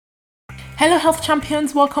Hello, health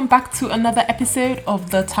champions. Welcome back to another episode of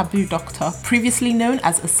The Taboo Doctor, previously known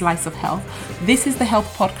as A Slice of Health. This is the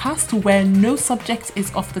health podcast where no subject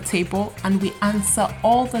is off the table and we answer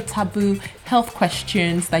all the taboo health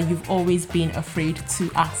questions that you've always been afraid to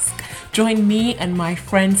ask. Join me and my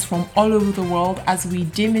friends from all over the world as we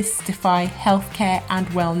demystify healthcare and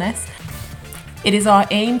wellness. It is our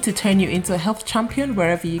aim to turn you into a health champion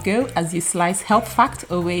wherever you go as you slice health fact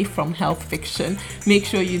away from health fiction. Make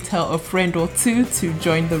sure you tell a friend or two to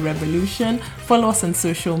join the revolution. Follow us on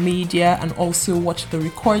social media and also watch the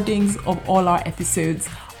recordings of all our episodes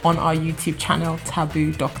on our YouTube channel,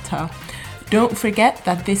 Taboo Doctor. Don't forget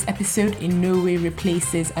that this episode in no way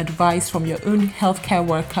replaces advice from your own healthcare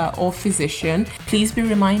worker or physician. Please be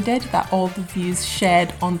reminded that all the views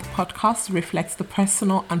shared on the podcast reflects the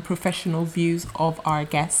personal and professional views of our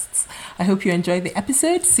guests. I hope you enjoyed the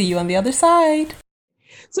episode. See you on the other side.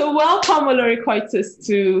 So welcome, Olori Coitus,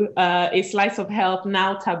 to A Slice of Health,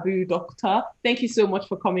 now Taboo Doctor. Thank you so much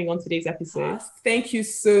for coming on today's episode. Thank you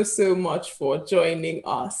so much for joining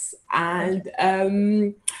us. And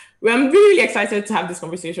I'm really excited to have this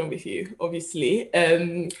conversation with you, obviously.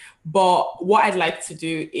 But what I'd like to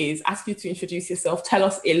do is ask you to introduce yourself. Tell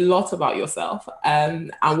us a lot about yourself,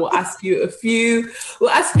 and we'll ask you a few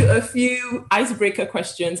icebreaker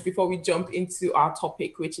questions before we jump into our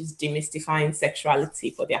topic, which is demystifying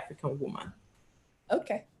sexuality for the African woman.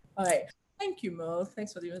 Okay. All right. Thank you, Mo.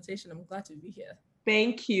 Thanks for the invitation. I'm glad to be here.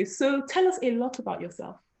 Thank you. So tell us a lot about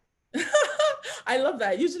yourself. I love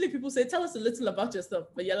that. Usually people say, tell us a little about yourself,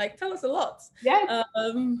 but you're like, tell us a lot. Yeah.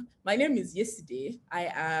 My name is Yesterday. I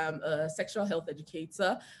am a sexual health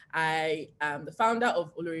educator. I am the founder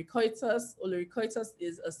of Olori Coitus. Olori Coitus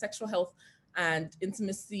is a sexual health and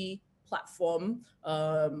intimacy platform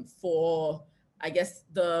for, I guess,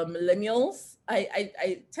 the millennials.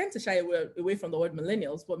 I tend to shy away from the word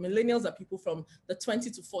millennials, but millennials are people from the 20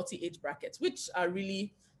 to 40 age brackets, which are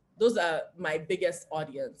really, those are my biggest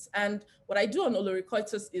audience. And what I do on Olori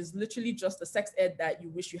Coitus is literally just the sex ed that you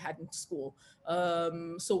wish you had in school.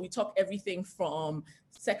 So we talk everything from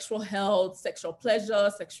sexual health, sexual pleasure,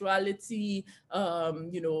 sexuality,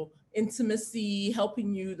 intimacy,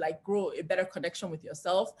 helping you like grow a better connection with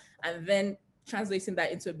yourself, and then translating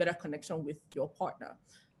that into a better connection with your partner.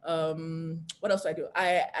 What else do I do?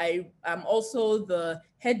 I am also the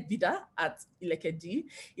head beader at Ilekedi.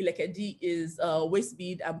 Ilekedi is a waist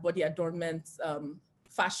bead and body adornment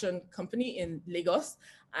fashion company in Lagos.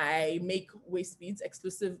 I make waist beads,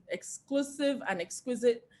 exclusive and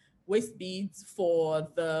exquisite waist beads for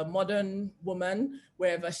the modern woman,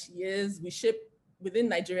 wherever she is. We ship within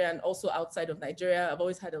Nigeria and also outside of Nigeria. I've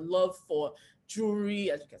always had a love for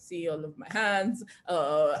jewelry, as you can see all over my hands.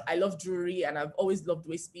 I love jewelry and I've always loved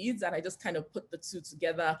waist beads, and I just kind of put the two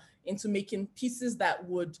together into making pieces that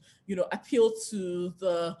would, appeal to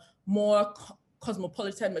the more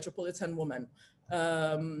cosmopolitan, metropolitan woman.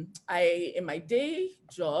 In my day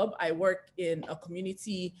job, I work in a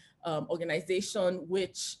community organization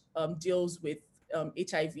which deals with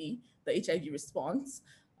HIV, the HIV response.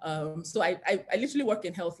 So I literally work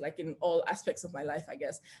in health, like in all aspects of my life, I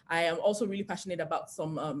guess. I am also really passionate about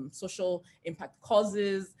some social impact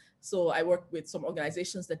causes. So I work with some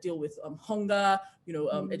organizations that deal with hunger,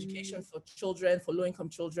 education for children, for low-income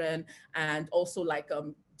children, and also like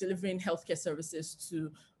delivering healthcare services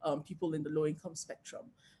to people in the low-income spectrum.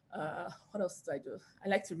 What else do I do? I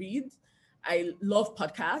like to read. I love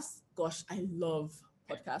podcasts. Gosh, I love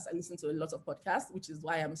podcasts. I listen to a lot of podcasts, which is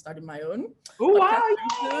why I'm starting my own. Oh,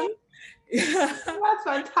 wow. That's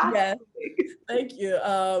fantastic. Yeah. Thank you.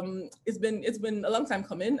 It's been a long time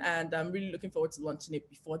coming, and I'm really looking forward to launching it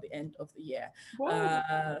before the end of the year.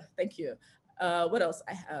 Wow. Thank you. What else?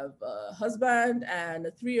 I have a husband and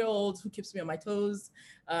a 3-year-old who keeps me on my toes.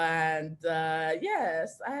 And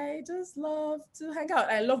yes, I just love to hang out.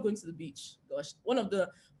 I love going to the beach. Gosh, one of the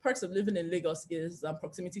perks of living in Lagos is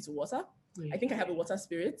proximity to water. I think I have a water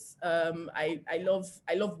spirit. I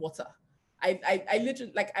love water. I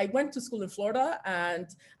literally, like, I went to school in Florida, and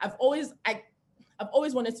I've always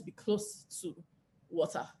wanted to be close to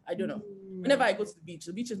water. I don't know. Whenever I go to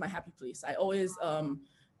the beach is my happy place. I always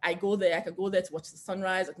I go there. I can go there to watch the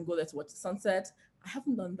sunrise. I can go there to watch the sunset. I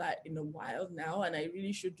haven't done that in a while now, and I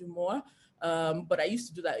really should do more. But I used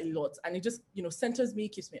to do that a lot, and it just, centers me,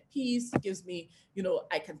 keeps me at peace, gives me,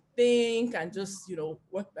 I can think and just,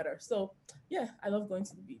 work better. So yeah, I love going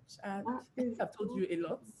to the beach. And I think I've told you a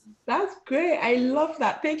lot. That's great. I love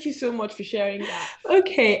that. Thank you so much for sharing that.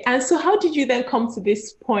 Okay. And so how did you then come to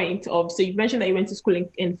this point of, so you mentioned that you went to school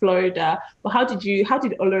in Florida, but how did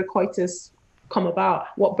Olori Coitus come about?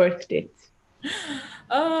 What birthed it?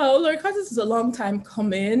 Ulrich Curtis is a long time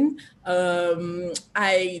coming.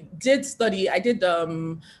 I did study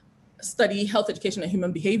health education and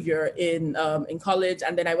human behavior in college,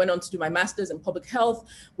 and then I went on to do my master's in public health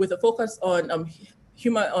with a focus on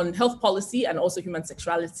health policy and also human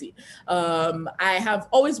sexuality. I have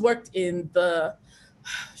always worked in the,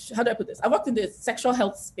 how do I put this? I worked in the sexual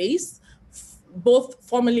health space, both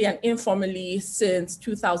formally and informally, since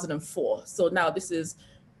 2004. So now this is,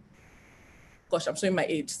 gosh, I'm showing my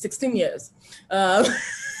age, 16 years.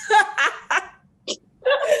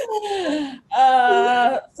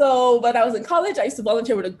 So when I was in college, I used to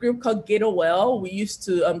volunteer with a group called Gator Well. We used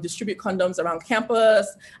to distribute condoms around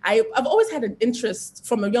campus. I've always had an interest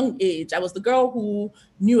from a young age. I was the girl who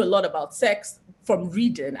knew a lot about sex from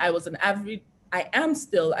reading. I am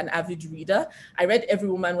still an avid reader. I read Every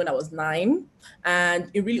Woman when I was 9, and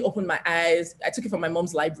it really opened my eyes. I took it from my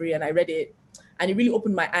mom's library and I read it, and it really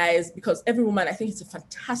opened my eyes because Every Woman, I think it's a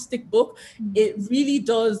fantastic book. It really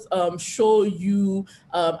does show you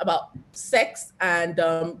about sex and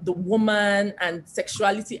the woman and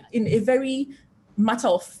sexuality in a very matter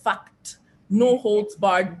of fact, no holds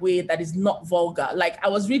barred way that is not vulgar. Like, I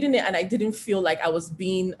was reading it and I didn't feel like I was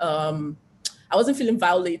being, I wasn't feeling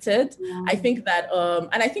violated. Yeah. I think that,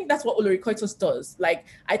 and I think that's what Ulrich Coitus does. Like,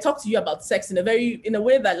 I talk to you about sex in a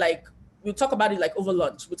way that, like, we'll talk about it like over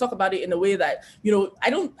lunch. We'll talk about it in a way that, you know,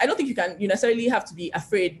 I don't think you necessarily have to be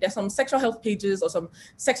afraid. There's some sexual health pages or some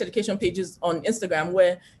sex education pages on Instagram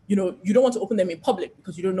where, you know, you don't want to open them in public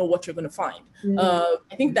because you don't know what you're going to find. I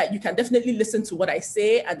think that you can definitely listen to what I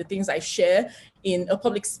say and the things I share in a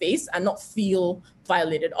public space and not feel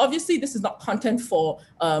violated. Obviously, this is not content for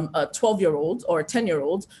a 12-year-old or a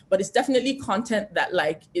 10-year-old, but it's definitely content that,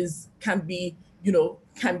 like, can be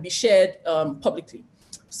shared publicly.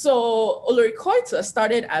 So Ulrich Coitus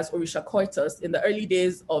started as Orisha Coitus in the early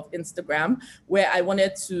days of Instagram, where I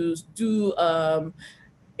wanted to do a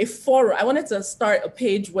forum. I wanted to start a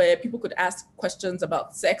page where people could ask questions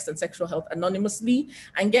about sex and sexual health anonymously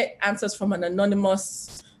and get answers from an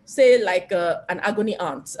anonymous, say, like an agony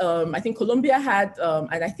aunt. I think Colombia had,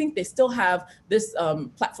 and I think they still have this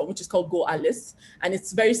platform, which is called Go Alice. And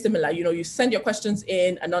it's very similar. You know, you send your questions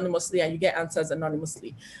in anonymously and you get answers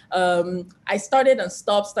anonymously. I started and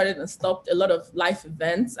stopped a lot of life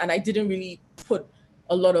events, and I didn't really put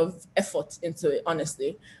a lot of effort into it,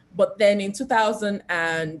 honestly. But then in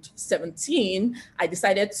 2017, I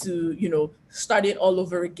decided to, you know, start it all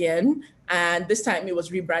over again. And this time it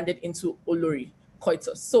was rebranded into Olori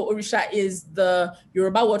Coitus. So Orisha is the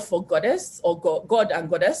Yoruba word for goddess, or God and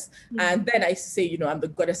goddess. And then I say, you know, I'm the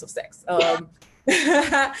goddess of sex.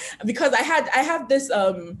 Because I had this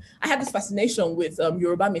fascination with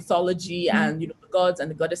Yoruba mythology and, you know, the gods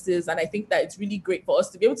and the goddesses, and I think that it's really great for us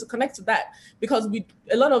to be able to connect to that, because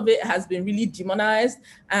a lot of it has been really demonized,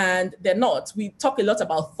 and they're not. We talk a lot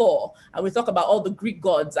about Thor, and we talk about all the Greek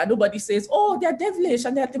gods, and nobody says, oh, they're devilish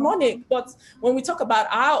and they're demonic. But when we talk about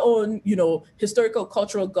our own, you know, historical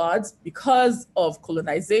cultural gods, because of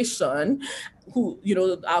colonization, who, you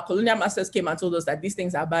know, our colonial masters came and told us that these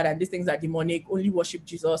things are bad and these things are demonic, only worship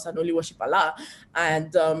Jesus and only worship Allah.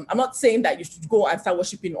 And I'm not saying that you should go and start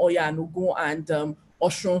worshiping Oya and Ogun and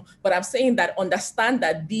Oshun, but I'm saying that understand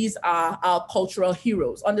that these are our cultural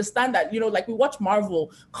heroes. Understand that, you know, like we watch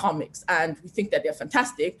Marvel comics and we think that they're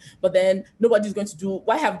fantastic, but then nobody's going to do,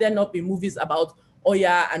 why have there not been movies about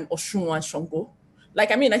Oya and Oshun and Shango?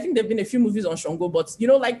 Like, I mean, I think there've been a few movies on Shango, but, you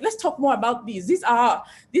know, like, let's talk more about these. These are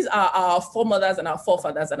our foremothers and our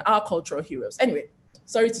forefathers and our cultural heroes. Anyway,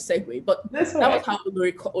 sorry to segue, but that was how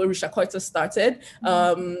Orisha Coitus started.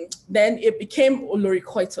 Then it became Olori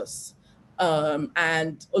Coitus.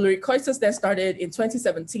 And Olori Coitus then started in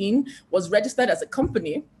 2017, was registered as a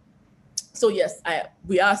company. So yes,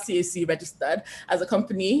 we are CAC registered as a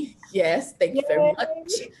company. Yes, thank you very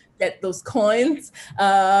much. Get those coins.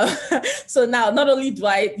 So now, not only do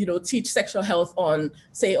I, you know, teach sexual health on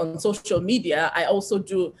social media, I also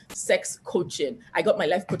do sex coaching. I got my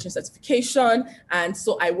life coaching certification, and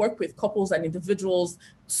so I work with couples and individuals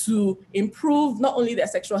to improve not only their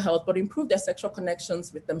sexual health, but improve their sexual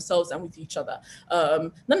connections with themselves and with each other.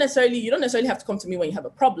 You don't necessarily have to come to me when you have a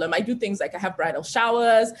problem. I do things like I have bridal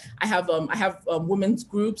showers. I have women's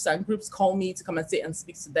groups, and groups call me to come and sit and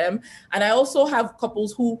speak to them. And I also have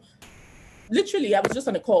couples who, literally, I was just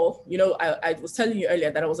on a call. You know, I was telling you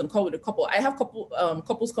earlier that I was on a call with a couple. I have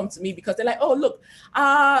couples come to me because they're like, oh, look,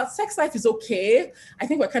 sex life is okay. I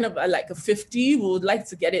think we're kind of like a 50. We would like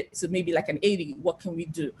to get it to maybe like an 80. What can we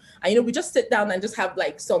do? And, you know, we just sit down and just have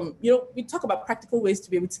like some, you know, we talk about practical ways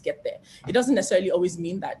to be able to get there. It doesn't necessarily always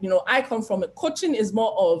mean that. You know, I come from coaching is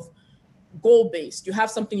more of goal-based. You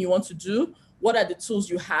have something you want to do. what are the tools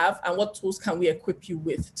you have and what tools can we equip you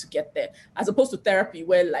with to get there, as opposed to therapy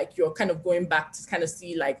where like you're kind of going back to kind of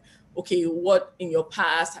see like, okay, what in your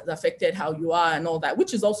past has affected how you are and all that,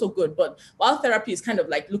 which is also good. But while therapy is kind of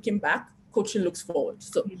like looking back, coaching looks forward.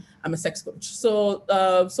 So I'm a sex coach. So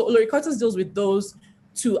Olori Coitus deals with those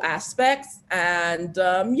two aspects, and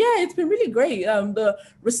it's been really great. The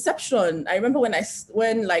reception, I remember when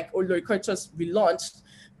like Olori Coitus relaunched,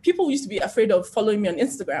 people used to be afraid of following me on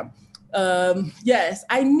Instagram. Yes,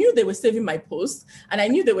 I knew they were saving my post, and I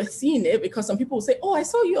knew they were seeing it, because some people would say, oh, I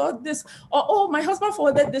saw you on this, or oh, my husband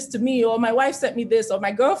forwarded this to me, or my wife sent me this, or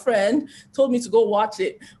my girlfriend told me to go watch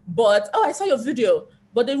it, but oh, I saw your video,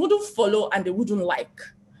 but they wouldn't follow and they wouldn't like,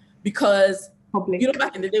 because public. You know,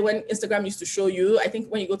 back in the day when Instagram used to show you, I think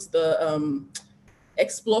when you go to the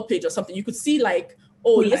explore page or something, you could see like,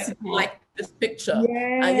 oh, yesterday like this picture,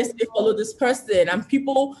 and yesterday follow this person, and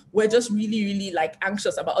people were just really, really like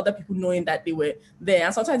anxious about other people knowing that they were there.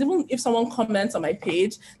 And sometimes even if someone comments on my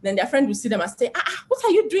page, then their friend will see them and say, what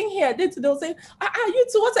are you doing here? They'll say, you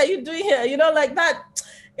too, what are you doing here? You know, like that.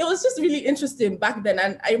 It was just really interesting back then.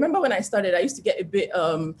 And I remember when I started, I used to get a bit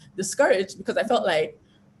discouraged, because I felt like,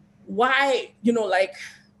 why, you know, like,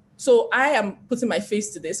 so I am putting my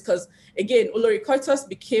face to this because, again, Olori Coitus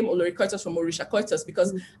became Olori Coitus from Orisha Coitus,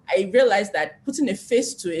 because I realized that putting a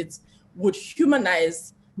face to it would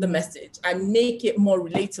humanize the message and make it more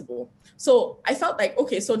relatable. So I felt like,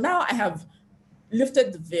 okay, so now I have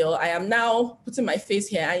lifted the veil. I am now putting my face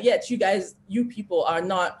here, and yet you people are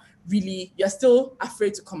not really, you're still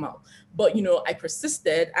afraid to come out. But, you know, I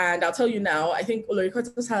persisted, and I'll tell you now, I think Olori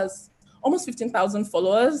Coitus has almost 15,000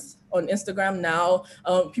 followers on Instagram now.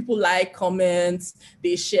 People like, comment,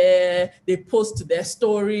 they share, they post to their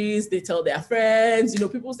stories, they tell their friends. You know,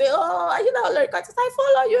 people say, oh, you know, Olori Coitus, I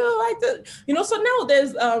follow you. You know, so now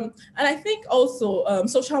there's, and I think also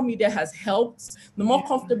social media has helped. The more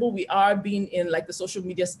comfortable we are being in like the social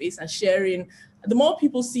media space and sharing, the more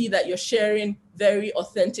people see that you're sharing very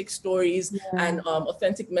authentic stories and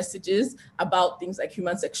authentic messages about things like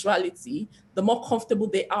human sexuality, the more comfortable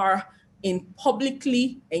they are in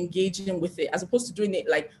publicly engaging with it, as opposed to doing it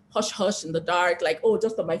like hush hush in the dark, like, oh,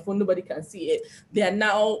 just on my phone, nobody can see it. They are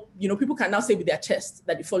now, you know, people can now say with their chest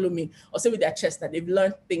that they follow me, or say with their chest that they've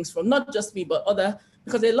learned things from not just me, but other,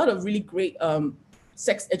 because there are a lot of really great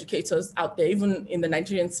sex educators out there, even in the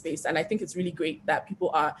Nigerian space. And I think it's really great that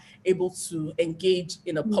people are able to engage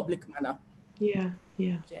in a public manner. Yeah.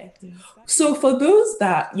 So for those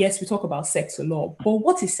that, yes, we talk about sex a lot, but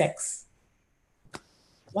what is sex?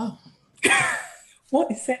 Wow.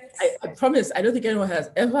 What is sex? I promise, I don't think anyone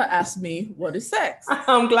has ever asked me what is sex.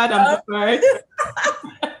 I'm glad I'm surprised.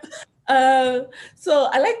 So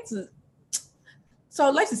I'd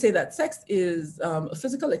like to say that sex is a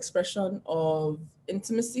physical expression of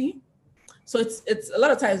intimacy. So it's a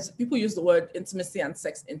lot of times people use the word intimacy and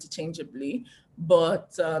sex interchangeably,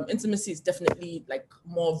 but intimacy is definitely like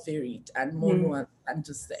more varied and more nuanced than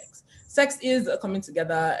just sex. Sex is a coming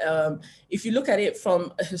together. If you look at it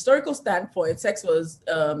from a historical standpoint, sex was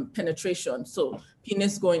penetration. So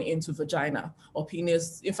penis going into vagina, or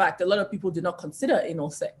penis. In fact, a lot of people did not consider anal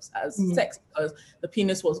sex as sex, because the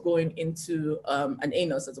penis was going into an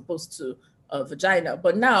anus as opposed to a vagina.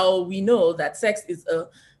 But now we know that sex is a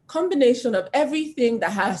combination of everything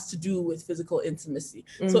that has to do with physical intimacy.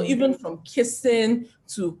 So even from kissing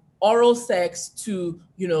to oral sex to,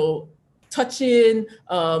 you know, touching,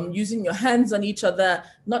 using your hands on each other,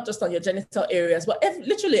 not just on your genital areas, but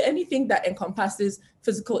literally anything that encompasses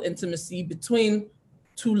physical intimacy between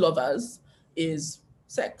two lovers is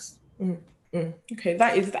sex. Okay,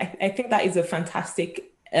 I think that is a fantastic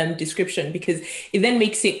description, because it then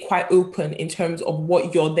makes it quite open in terms of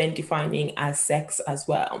what you're then defining as sex as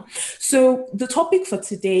well. So the topic for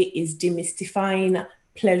today is demystifying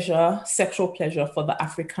pleasure, sexual pleasure for the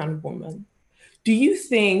African woman. Do you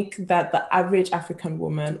think that the average African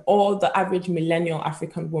woman or the average millennial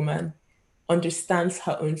African woman understands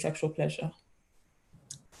her own sexual pleasure?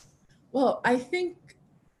 Well, I think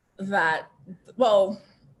that,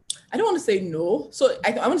 I don't want to say no. So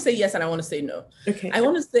I want to say yes, and I want to say no. Okay.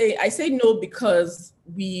 I say no because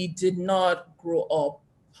we did not grow up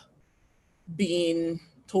being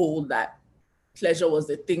told that pleasure was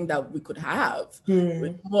the thing that we could have.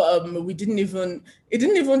 We didn't even,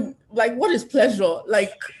 like, what is pleasure?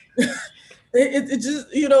 Like, it just,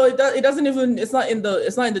 you know, it doesn't even, it's not in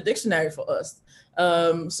the dictionary for us.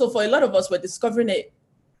 So for a lot of us, we're discovering it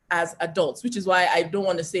as adults, which is why I don't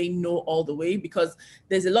want to say no all the way, because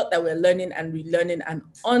there's a lot that we're learning and relearning and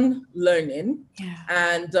unlearning.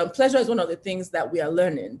 And pleasure is one of the things that we are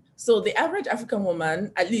learning. So the average African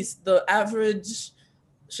woman, at least the average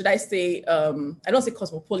should I say, I don't say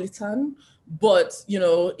cosmopolitan, but, you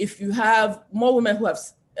know, if you have more women who have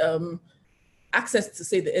access to,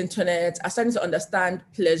 say, the internet, are starting to understand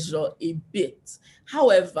pleasure a bit.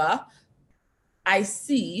 However, I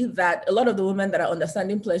see that a lot of the women that are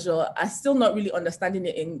understanding pleasure are still not really understanding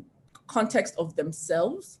it in context of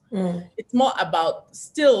themselves. It's more about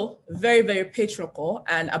still very, very patriarchal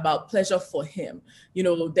and about pleasure for him. You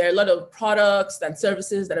know, there are a lot of products and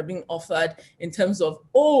services that are being offered in terms of,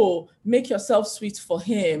 oh, make yourself sweet for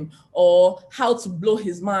him, or how to blow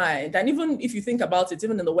his mind. And even if you think about it,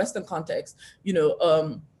 even in the Western context, you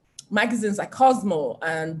know, magazines like Cosmo,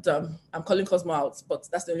 and I'm calling Cosmo out, but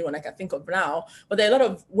that's the only one I can think of now. But there are a lot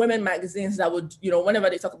of women magazines that would, you know, whenever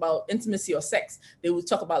they talk about intimacy or sex, they would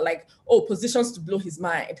talk about like, oh, positions to blow his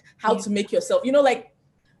mind, how to make yourself, you know, like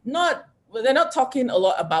they're not talking a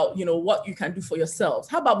lot about, you know, what you can do for yourselves.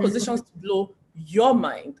 How about positions to blow your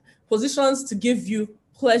mind, positions to give you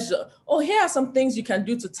pleasure? Oh, here are some things you can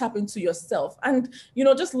do to tap into yourself. And, you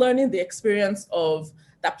know, just learning the experience of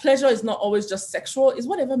that pleasure is not always just sexual, is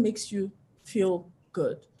whatever makes you feel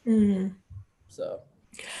good. So,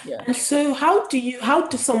 yeah. And so how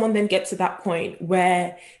does someone then get to that point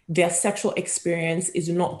where their sexual experience is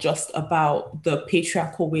not just about the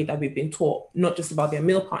patriarchal way that we've been taught, not just about their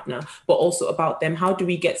male partner, but also about them? How do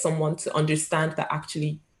we get someone to understand that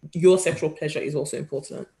actually your sexual pleasure is also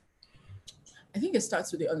important? I think it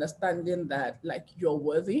starts with the understanding that like you're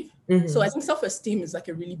worthy. So I think self-esteem is like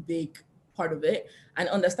a really big part of it, and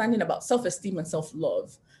understanding about self-esteem and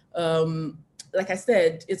self-love. Like I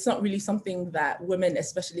said, it's not really something that women,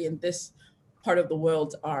 especially in this part of the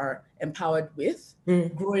world, are empowered with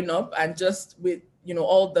growing up, and just with, you know,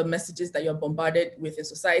 all the messages that you're bombarded with in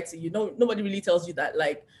society. You know, nobody really tells you that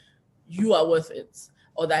like you are worth it,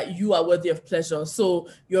 or that you are worthy of pleasure. So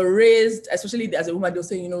you're raised, especially as a woman, they'll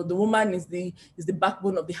say, you know, the woman is the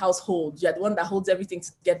backbone of the household. You're the one that holds everything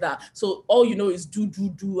together. So all you know is do,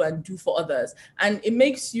 and do for others. And it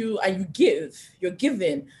makes you, and you're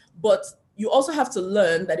giving, but you also have to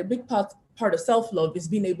learn that a big part of self-love is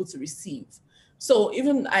being able to receive. So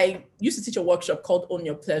even I used to teach a workshop called Own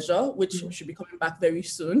Your Pleasure, which should be coming back very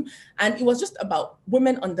soon. And it was just about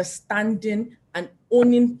women understanding and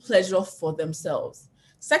owning pleasure for themselves.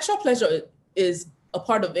 Sexual pleasure is a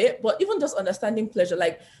part of it, but even just understanding pleasure,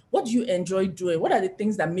 like what do you enjoy doing? What are the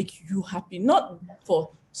things that make you happy? Not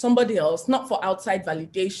for somebody else, not for outside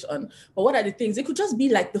validation, but what are the things? It could just be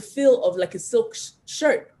like the feel of like a silk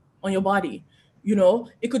shirt on your body. You know,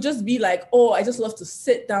 it could just be like, oh, I just love to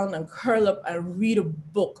sit down and curl up and read a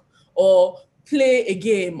book, or play a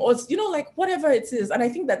game, or, you know, like whatever it is. And I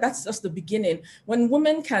think that that's just the beginning. When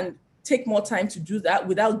women can take more time to do that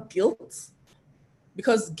without guilt,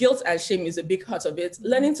 because guilt and shame is a big part of it.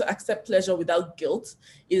 Learning to accept pleasure without guilt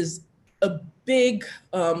is a big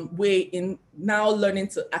way in now learning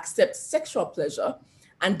to accept sexual pleasure,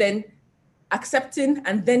 and then accepting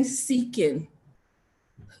and then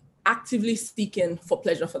actively seeking for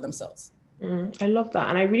pleasure for themselves. I love that.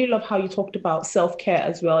 And I really love how you talked about self-care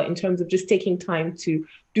as well, in terms of just taking time to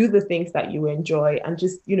do the things that you enjoy, and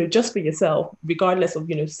just, you know, just for yourself, regardless of,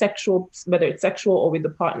 you know, whether it's sexual or with the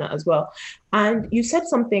partner as well. And you said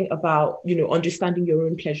something about, you know, understanding your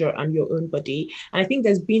own pleasure and your own body. And I think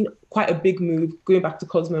there's been quite a big move going back to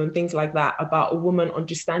Cosmo and things like that, about a woman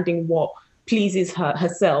understanding what pleases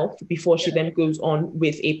herself before she then goes on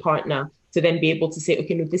with a partner, to then be able to say,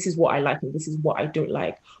 okay, no, this is what I like and this is what I don't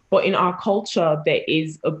like. But in our culture, there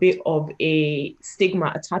is a bit of a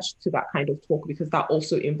stigma attached to that kind of talk, because that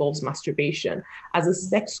also involves masturbation. As a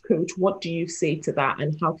sex coach, what do you say to that?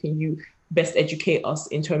 And how can you best educate us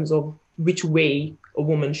in terms of which way a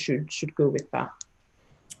woman should go with that?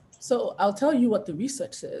 So I'll tell you what the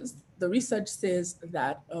research says. The research says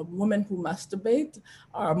that women who masturbate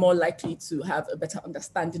are more likely to have a better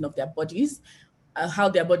understanding of their bodies, how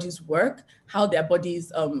their bodies work, how their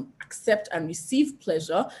bodies accept and receive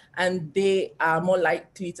pleasure, and they are more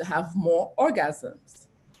likely to have more orgasms.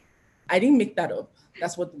 I didn't make that up.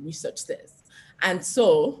 That's what the research says. And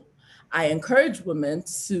so I encourage women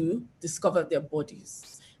to discover their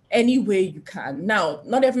bodies any way you can. Now,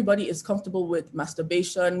 not everybody is comfortable with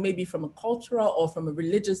masturbation, maybe from a cultural or from a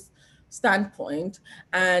religious standpoint.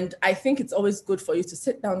 And I think it's always good for you to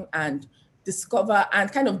sit down and discover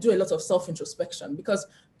and kind of do a lot of self-introspection, because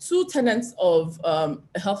two tenets of a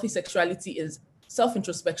healthy sexuality is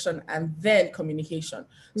self-introspection and then communication.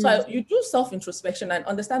 So you do self-introspection and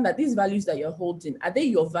understand that these values that you're holding, are they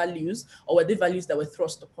your values, or were they values that were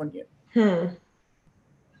thrust upon you?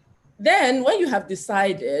 Then when you have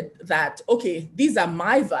decided that, okay, these are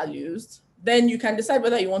my values, then you can decide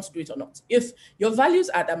whether you want to do it or not. If your values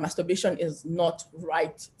are that masturbation is not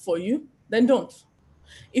right for you, then don't.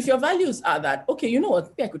 If your values are that, okay, you know what,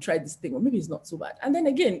 maybe I could try this thing, or maybe it's not so bad. And then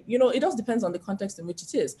again, it just depends on the context in which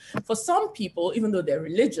it is. For some people, even though they're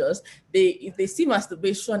religious, they see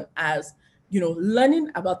masturbation as, learning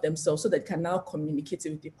about themselves so they can now communicate it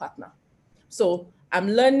with their partner. So I'm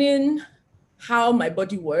learning how my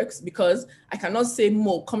body works because I cannot say,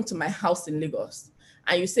 Mo, come to my house in Lagos.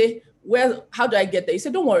 And you say, well, how do I get there? You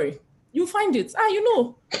say, don't worry, you find it. You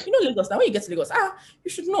know Lagos. Now when you get to Lagos,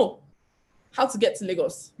 you should know how to get to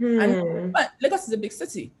Lagos. But Lagos is a big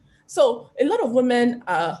city. So a lot of women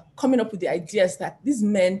are coming up with the ideas that these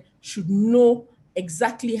men should know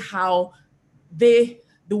exactly how the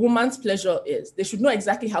woman's pleasure is. They should know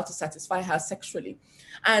exactly how to satisfy her sexually.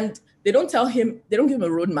 And they don't give him a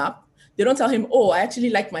roadmap. They don't tell him, oh, I actually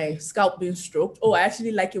like my scalp being stroked. Oh, I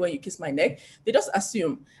actually like it when you kiss my neck. They just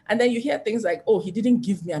assume. And then you hear things like, oh, he didn't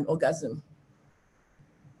give me an orgasm.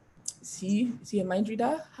 Is he a mind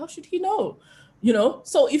reader? How should he know?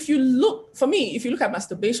 So if you look at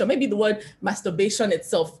masturbation, maybe the word masturbation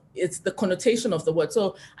itself, it's the connotation of the word.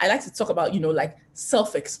 So I like to talk about, like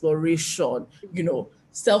self-exploration,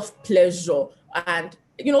 self-pleasure and,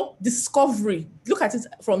 discovery. Look at it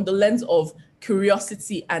from the lens of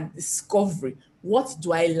curiosity and discovery. What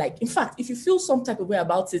do I like? In fact, if you feel some type of way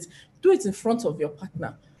about it, do it in front of your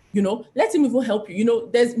partner. Let him even help you.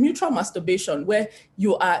 There's mutual masturbation where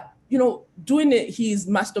you are, doing it, he's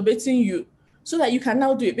masturbating you so that you can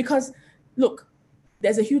now do it. Because look,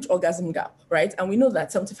 there's a huge orgasm gap, right? And we know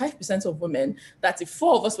that 75% of women, that if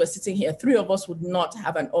 4 of us were sitting here, 3 of us would not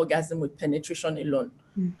have an orgasm with penetration alone.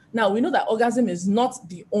 Now, we know that orgasm is not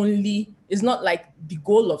like the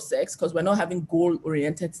goal of sex, because we're not having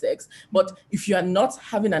goal-oriented sex. But if you are not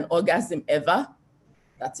having an orgasm ever,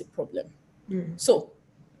 that's a problem. So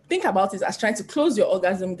think about it as trying to close your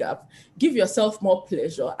orgasm gap, give yourself more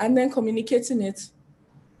pleasure, and then communicating it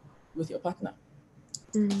with your partner.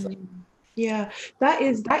 So. Yeah, that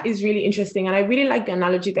is really interesting. And I really like the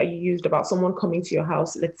analogy that you used about someone coming to your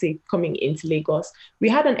house, let's say coming into Lagos. We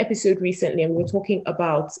had an episode recently and we were talking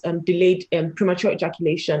about delayed premature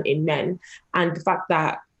ejaculation in men, and the fact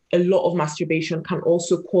that a lot of masturbation can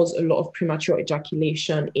also cause a lot of premature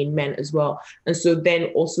ejaculation in men as well. And so then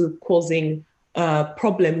also causing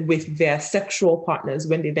problem with their sexual partners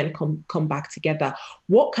when they then come back together.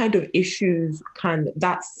 What kind of issues can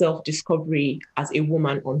that self-discovery as a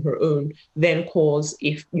woman on her own then cause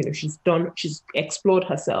if she's explored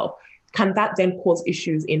herself? Can that then cause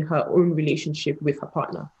issues in her own relationship with her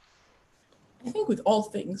partner? I think with all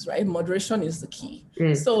things, right, moderation is the key.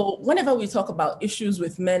 So whenever we talk about issues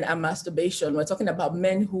with men and masturbation, we're talking about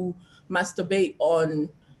men who masturbate on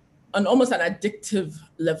almost an addictive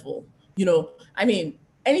level.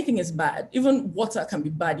 Anything is bad. Even water can be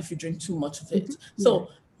bad if you drink too much of it. So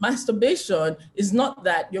masturbation is not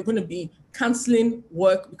that you're going to be canceling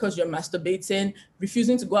work because you're masturbating,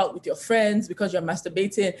 refusing to go out with your friends because you're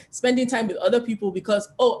masturbating, spending time with other people because,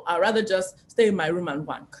 I'd rather just stay in my room and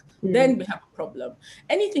wank. Then we have a problem.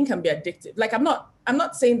 Anything can be addictive. Like I'm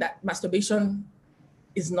not saying that masturbation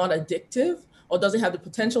is not addictive or doesn't have the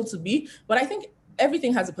potential to be, but I think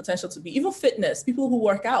everything has the potential to be. Even fitness, people who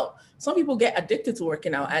work out. Some people get addicted to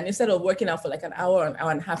working out, and instead of working out for like an hour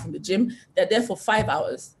and a half in the gym, they're there for 5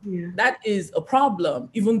 hours. That is a problem,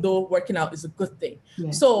 even though working out is a good thing.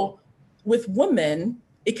 So with women,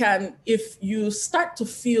 it can, if you start to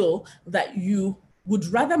feel that you would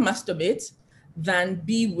rather masturbate than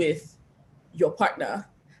be with your partner,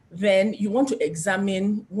 then you want to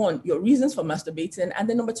examine, 1, your reasons for masturbating, and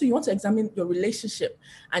then number 2, you want to examine your relationship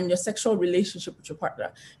and your sexual relationship with your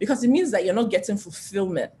partner, because it means that you're not getting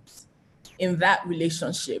fulfillment in that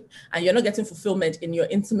relationship and you're not getting fulfillment in your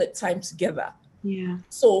intimate time together.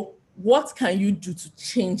 So what can you do to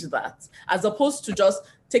change that, as opposed to just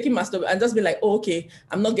taking masturbation and just be like, okay,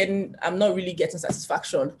 I'm not really getting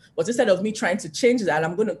satisfaction, but instead of me trying to change that,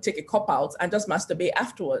 I'm going to take a cop out and just masturbate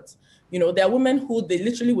afterwards. There are women who they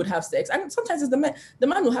literally would have sex, and sometimes it's the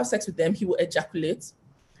man will have sex with them, he will ejaculate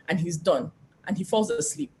and he's done and he falls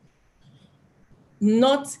asleep,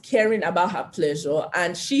 not caring about her pleasure,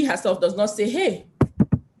 and she herself does not say, hey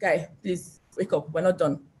guy, please wake up, we're not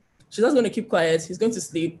done. She's just going to keep quiet. He's going to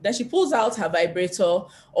sleep. Then she pulls out her vibrator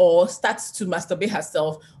or starts to masturbate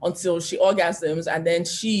herself until she orgasms, and then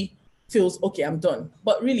she feels, okay, I'm done.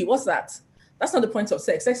 But really, what's that? That's not the point of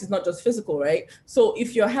sex. Sex is not just physical, right? So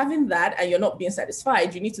if you're having that and you're not being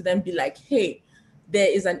satisfied, you need to then be like, hey, there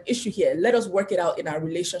is an issue here. Let us work it out in our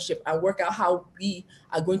relationship and work out how we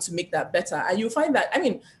are going to make that better. And you'll find that,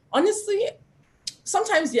 honestly,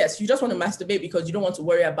 sometimes, yes, you just want to masturbate because you don't want to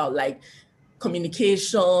worry about like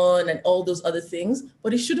communication and all those other things,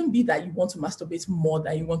 but it shouldn't be that you want to masturbate more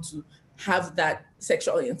than you want to have that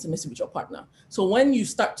sexual intimacy with your partner. So when you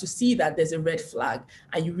start to see that there's a red flag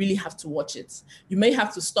and you really have to watch it, you may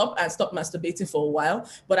have to stop masturbating for a while.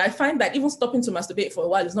 But I find that even stopping to masturbate for a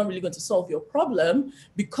while is not really going to solve your problem,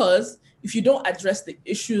 because if you don't address the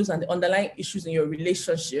issues and the underlying issues in your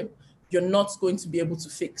relationship, you're not going to be able to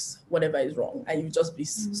fix whatever is wrong, and you just be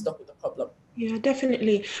stuck with the problem. Yeah,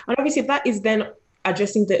 definitely. And obviously that is then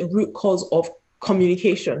addressing the root cause of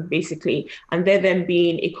communication, basically, and there then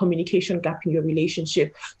being a communication gap in your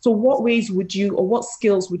relationship. So what ways would you, or what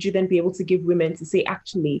skills would you then be able to give women to say,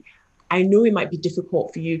 actually, I know it might be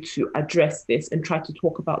difficult for you to address this and try to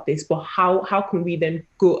talk about this, but how can we then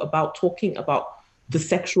go about talking about the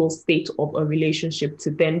sexual state of a relationship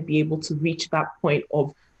to then be able to reach that point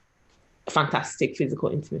of fantastic physical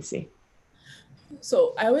intimacy?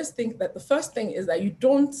 So I always think that the first thing is that you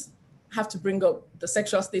don't have to bring up the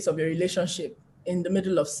sexual state of your relationship in the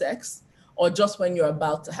middle of sex or just when you're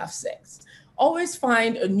about to have sex. Always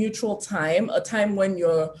find a neutral time, a time when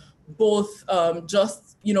you're both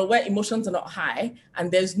just, where emotions are not high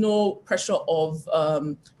and there's no pressure of,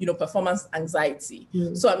 performance anxiety.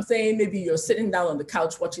 So I'm saying maybe you're sitting down on the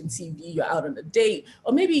couch watching TV, you're out on a date,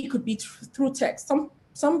 or maybe it could be through text.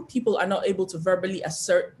 Some people are not able to verbally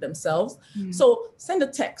assert themselves. So send a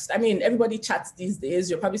text. I mean, everybody chats these days.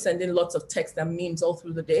 You're probably sending lots of text and memes all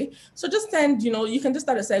through the day. So just send, you can just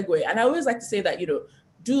start a segue. And I always like to say that,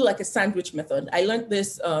 do like a sandwich method. I learned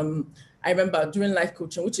this, I remember during life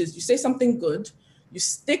coaching, which is you say something good, you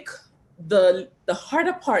stick the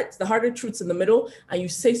harder parts, the harder truths in the middle, and you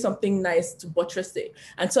say something nice to buttress it.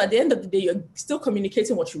 And so at the end of the day, you're still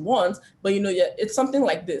communicating what you want, but it's something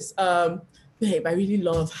like this. Babe, I really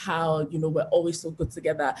love how, we're always so good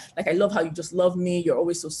together. Like, I love how you just love me. You're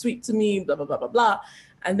always so sweet to me, blah, blah, blah, blah, blah.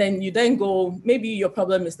 And then you then go, maybe your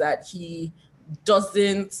problem is that he's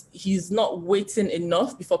not waiting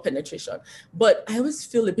enough before penetration. But I always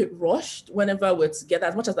feel a bit rushed whenever we're together.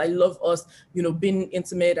 As much as I love us, being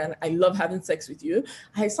intimate and I love having sex with you,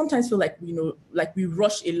 I sometimes feel like, like we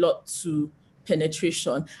rush a lot to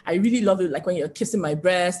penetration. I really love it, like when you're kissing my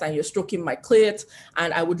breast and you're stroking my clit,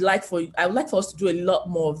 and I would like for us to do a lot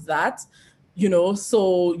more of that,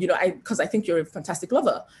 so because I think you're a fantastic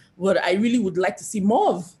lover, but I really would like to see more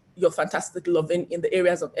of your fantastic loving in the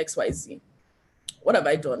areas of XYZ. What have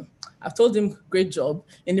I done? I've told him, great job.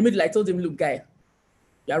 In the middle, I told him, look, guy,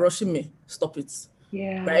 you're rushing me, stop it.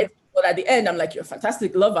 Yeah. Right? But at the end, I'm like, you're a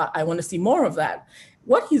fantastic lover, I want to see more of that.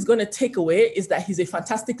 What he's going to take away is that he's a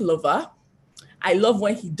fantastic lover. I love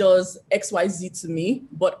when he does XYZ to me,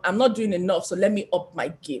 but I'm not doing enough, so let me up my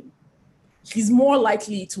game. He's more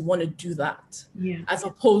likely to want to do that, as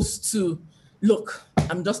opposed to, look,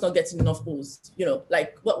 I'm just not getting enough O's.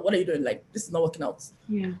 Like, what are you doing? Like, this is not working out.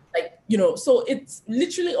 Yeah. Like, so it's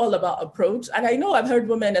literally all about approach. And I know I've heard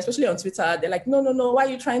women, especially on Twitter, they're like, no, why are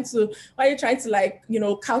you trying to like,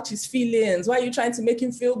 couch his feelings? Why are you trying to make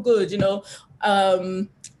him feel good?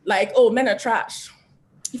 Like, oh, men are trash.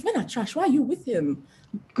 If men are trash, why are you with him?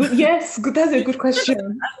 Good. Yes, good. That's a good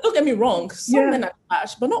question. Don't get me wrong. Some men are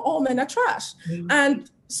trash, but not all men are trash. And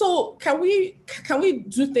so can we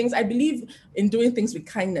do things? I believe in doing things with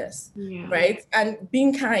kindness, right? And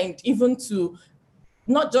being kind, even to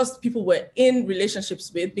not just people we're in relationships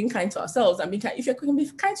with, being kind to ourselves and being kind. If you can be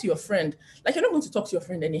kind to your friend, like, you're not going to talk to your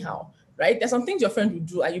friend anyhow, right? There's some things your friend will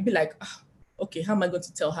do and you'll be like, okay, how am I going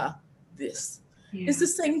to tell her this? It's the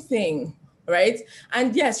same thing. Right?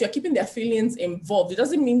 And yes, you're keeping their feelings involved. It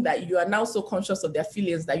doesn't mean that you are now so conscious of their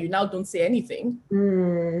feelings that you now don't say anything.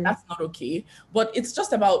 That's not okay. But it's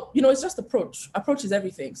just about, it's just approach. Approach is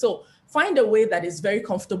everything. So find a way that is very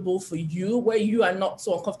comfortable for you, where you are not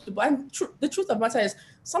so uncomfortable. And the truth of the matter is,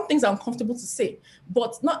 some things are uncomfortable to say,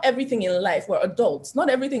 but not everything in life, we're adults, not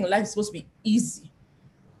everything in life is supposed to be easy.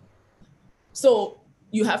 So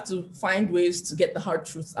you have to find ways to get the hard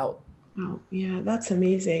truths out. Oh, yeah, that's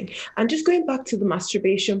amazing. And just going back to the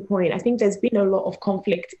masturbation point, I think there's been a lot of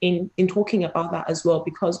conflict in talking about that as well,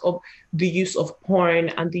 because of the use of porn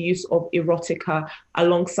and the use of erotica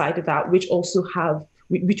alongside that, which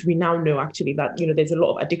we now know actually that, there's a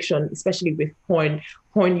lot of addiction, especially with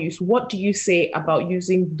porn use. What do you say about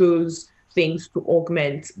using those things to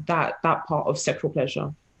augment that part of sexual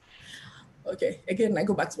pleasure? Okay, again, I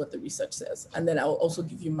go back to what the research says, and then I'll also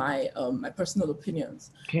give you my personal opinions.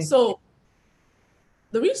 Okay. So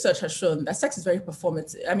the research has shown that sex is very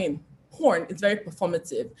performative. I mean, porn is very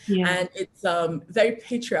performative, and it's very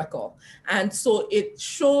patriarchal. And so it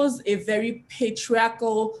shows a very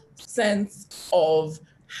patriarchal sense of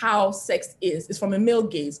how sex is. It's from a male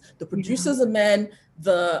gaze. The producers are men,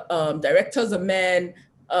 the directors are men.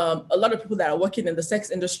 A lot of people that are working in the sex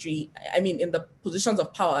industry, I mean, in the positions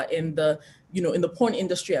of power in the porn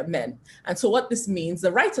industry are men. And so what this means,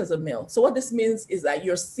 the writers are male. So what this means is that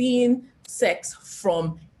you're seeing sex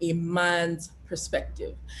from a man's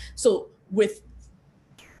perspective. So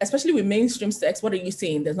especially with mainstream sex, what are you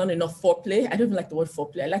saying? There's not enough foreplay. I don't even like the word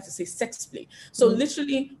foreplay. I like to say sex play. So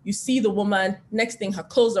literally you see the woman, next thing her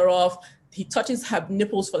clothes are off, he touches her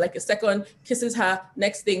nipples for like a second, kisses her,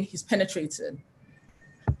 next thing he's penetrating.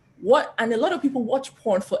 And a lot of people watch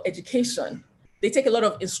porn for education. They take a lot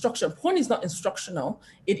of instruction. Porn is not instructional.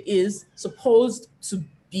 It is supposed to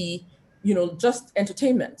be, just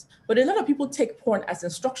entertainment. But a lot of people take porn as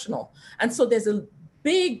instructional. And so there's a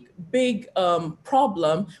big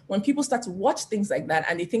problem when people start to watch things like that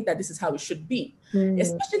and they think that this is how it should be.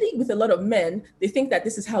 Especially with a lot of men, they think that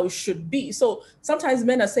this is how it should be. So sometimes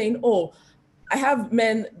men are saying, oh, I have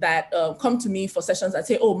men that come to me for sessions that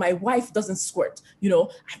say, oh, my wife doesn't squirt.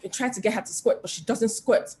 I've been trying to get her to squirt, but she doesn't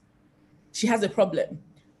squirt. She has a problem.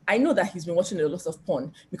 I know that he's been watching a lot of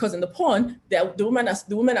porn because in the porn, the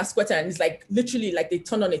woman are squirting and it's like literally like they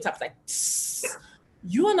turn on a tap like, tss.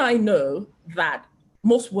 You and I know that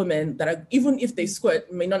most women that are, even if they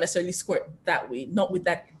squirt, may not necessarily squirt that way, not with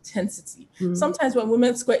that intensity. Sometimes when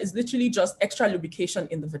women squirt, it's literally just extra lubrication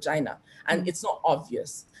in the vagina and it's not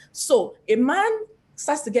obvious. So a man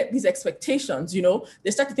starts to get these expectations,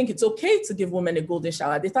 they start to think it's okay to give women a golden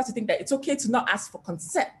shower. They start to think that it's okay to not ask for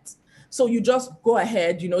consent. So you just go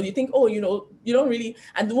ahead, you think, oh, you don't really,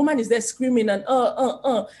 and the woman is there screaming and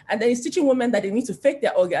and then he's teaching women that they need to fake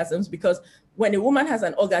their orgasms because when a woman has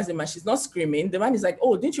an orgasm and she's not screaming, the man is like,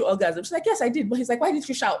 oh, didn't you orgasm? She's like, yes, I did. But he's like, why did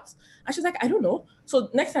you shout? And she's like, I don't know. So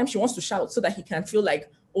next time she wants to shout so that he can feel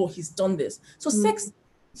like, oh, he's done this. So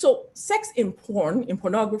sex in porn, in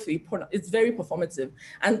pornography, it's very performative.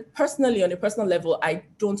 And personally, on a personal level, I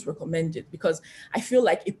don't recommend it because I feel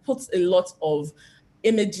like it puts a lot of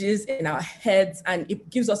images in our heads and it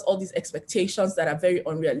gives us all these expectations that are very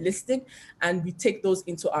unrealistic and we take those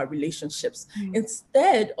into our relationships.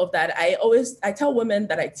 Instead of that, I tell women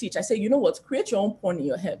that I teach, I say, you know what, create your own porn in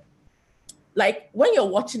your head. Like when you're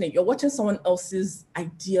watching it, you're watching someone else's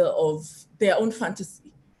idea of their own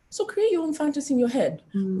fantasy. So create your own fantasy in your head.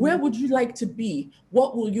 Where would you like to be?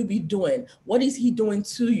 What will you be doing? What is he doing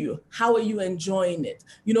to you? How are you enjoying it?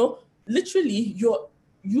 Literally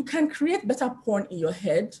you can create better porn in your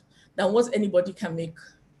head than what anybody can make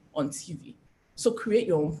on TV. So create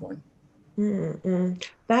your own porn.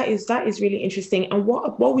 That is really interesting. And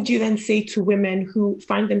what would you then say to women who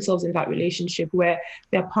find themselves in that relationship where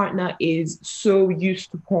their partner is so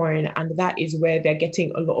used to porn and that is where they're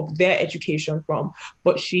getting a lot of their education from,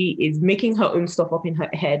 but she is making her own stuff up in her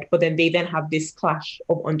head, but then they then have this clash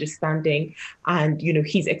of understanding and,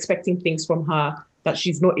 he's expecting things from her that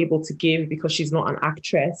she's not able to give because she's not an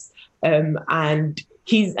actress. And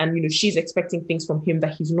she's expecting things from him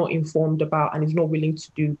that he's not informed about and is not willing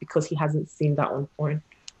to do because he hasn't seen that on porn.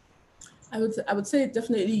 I would say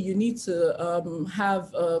definitely you need to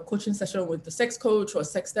have a coaching session with the sex coach or a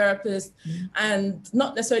sex therapist, and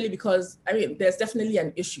not necessarily because, there's definitely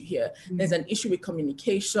an issue here. There's an issue with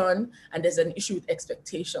communication and there's an issue with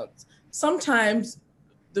expectations. Sometimes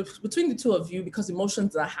between the two of you, because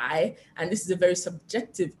emotions are high and this is a very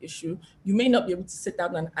subjective issue, you may not be able to sit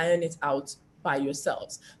down and iron it out by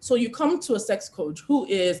yourselves. So you come to a sex coach who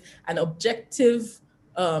is an objective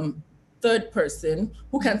third person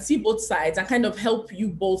who can see both sides and kind of help you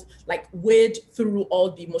both like wade through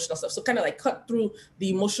all the emotional stuff. So kind of like cut through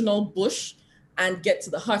the emotional bush and get to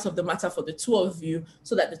the heart of the matter for the two of you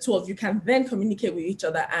so that the two of you can then communicate with each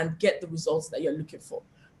other and get the results that you're looking for.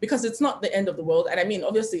 Because it's not the end of the world. And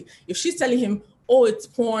obviously, if she's telling him, oh, it's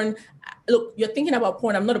porn, look, you're thinking about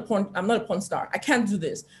porn, I'm not a porn star. I can't do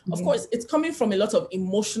this. Of course, it's coming from a lot of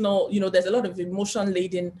emotional, there's a lot of emotion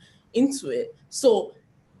laden into it. So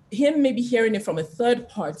him maybe hearing it from a third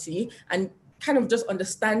party and kind of just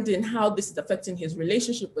understanding how this is affecting his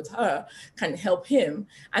relationship with her can help him.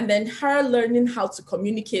 And then her learning how to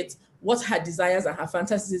communicate what her desires and her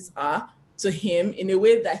fantasies are to him in a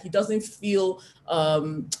way that he doesn't feel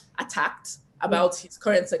attacked about his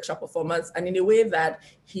current sexual performance and in a way that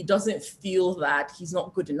he doesn't feel that he's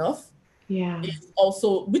not good enough. Yeah. Is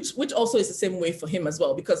also, which also is the same way for him as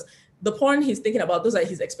well, because the porn he's thinking about, those are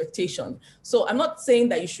his expectations. So I'm not saying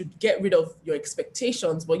that you should get rid of your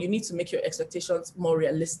expectations, but you need to make your expectations more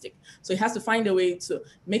realistic. So he has to find a way to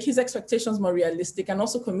make his expectations more realistic and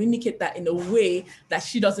also communicate that in a way that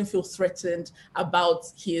she doesn't feel threatened about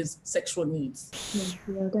his sexual needs.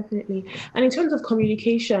 Yeah, definitely. And in terms of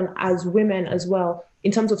communication as women as well,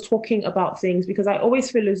 in terms of talking about things, because I always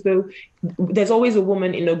feel as though there's always a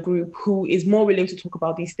woman in a group who is more willing to talk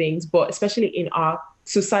about these things, but especially in our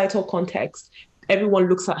societal context, everyone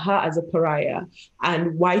looks at her as a pariah.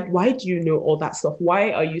 And why do you know all that stuff?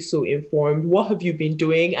 Why are you so informed? What have you been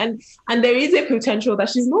doing? And there is a potential that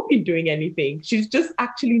she's not been doing anything. She just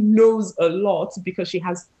actually knows a lot because she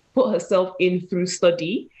has put herself in through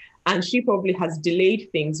study, and she probably has delayed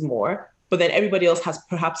things more. But then everybody else has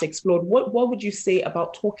perhaps explored. What would you say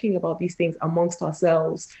about talking about these things amongst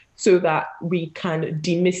ourselves so that we can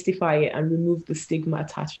demystify it and remove the stigma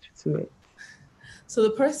attached to it? So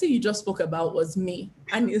the person you just spoke about was me,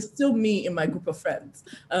 and it's still me in my group of friends.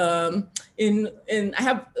 I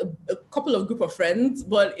have a couple of group of friends,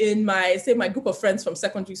 but in my group of friends from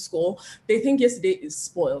secondary school, they think yesterday is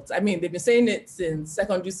spoiled. I mean, they've been saying it since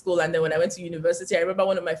secondary school, and then when I went to university, I remember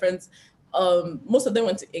one of my friends, most of them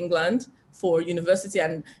went to England for university,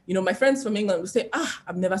 and my friends from England would say,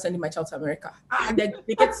 I'm never sending my child to America.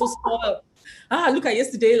 They get so spoiled. Look at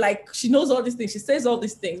yesterday, like she knows all these things, she says all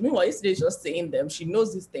these things. Meanwhile, yesterday she's just saying them. She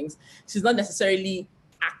knows these things. She's not necessarily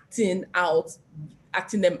acting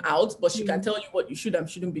them out, but she can tell you what you should and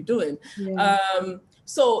shouldn't be doing. Yeah.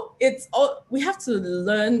 So it's all, we have to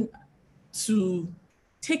learn to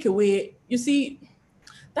take away, you see,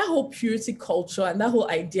 that whole purity culture and that whole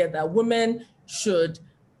idea that women should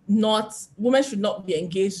not be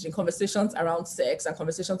engaged in conversations around sex and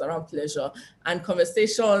conversations around pleasure and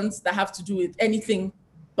conversations that have to do with anything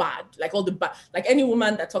bad, like all the bad, like any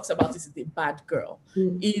woman that talks about this is a bad girl,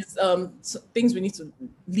 is things we need to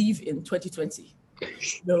leave in 2020.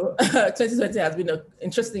 2020 has been an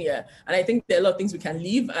interesting year, and I think there are a lot of things we can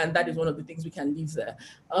leave, and that is one of the things we can leave there.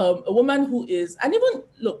 A woman who is, and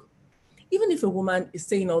even if a woman is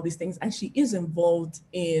saying all these things and she is involved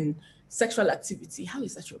in sexual activity, how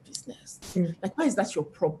is that your business? Like, why is that your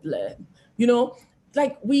problem?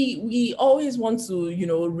 Like we always want to,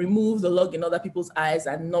 remove the log in other people's eyes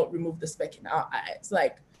and not remove the speck in our eyes.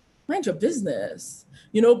 Like, mind your business,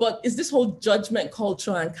 but it's this whole judgment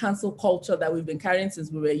culture and cancel culture that we've been carrying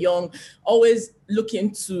since we were young, always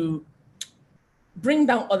looking to bring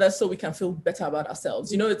down others so we can feel better about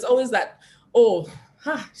ourselves. It's always that,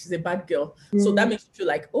 she's a bad girl. So that makes you feel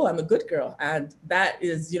like, I'm a good girl. And that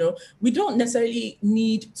is, we don't necessarily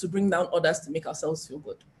need to bring down others to make ourselves feel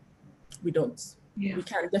good. We don't. Yeah. We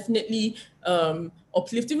can definitely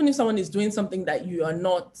uplift, even if someone is doing something that you are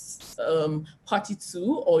not party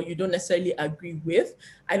to or you don't necessarily agree with.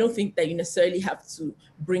 I don't think that you necessarily have to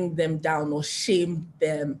bring them down or shame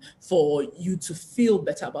them for you to feel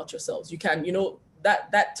better about yourselves. You can,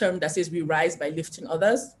 that term that says we rise by lifting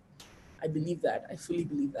others, I believe that. I fully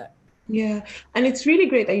believe that. Yeah. And it's really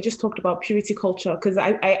great that you just talked about purity culture, because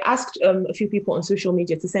I asked a few people on social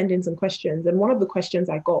media to send in some questions. And one of the questions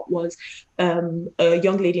I got was a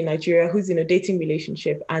young lady in Nigeria who's in a dating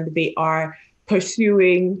relationship, and they are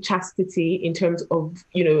pursuing chastity in terms of,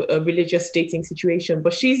 a religious dating situation,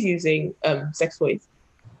 but she's using sex toys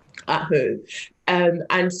at home.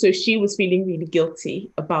 And so she was feeling really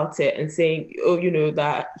guilty about it and saying,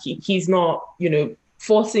 that he's not,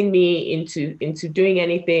 forcing me into doing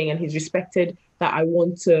anything, and he's respected that I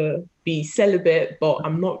want to be celibate, but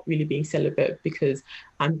I'm not really being celibate because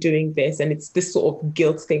I'm doing this, and it's this sort of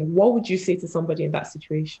guilt thing. What would you say to somebody in that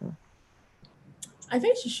situation? I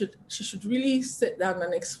think she should really sit down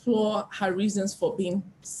and explore her reasons for being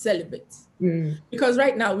celibate. Because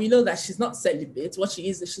right now we know that she's not celibate. What she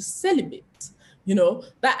is she's celibate.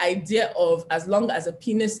 That idea of as long as a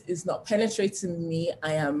penis is not penetrating me,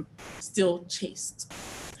 I am still chaste.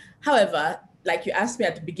 However, like you asked me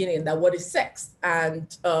at the beginning, that what is sex? And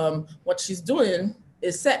what she's doing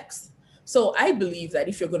is sex. So I believe that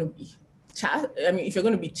if you're going to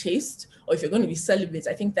be chaste or if you're going to be celibate,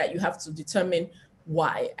 I think that you have to determine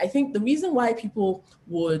why. I think the reason why people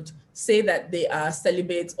would say that they are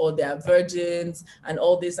celibate or they are virgins and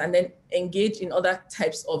all this, and then engage in other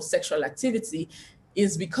types of sexual activity,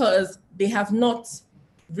 is because they have not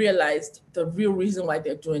realized the real reason why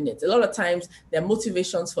they're doing it. A lot of times their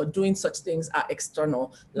motivations for doing such things are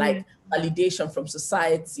external, like validation from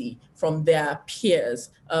society, from their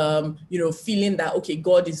peers, feeling that, okay,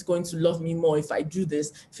 God is going to love me more if I do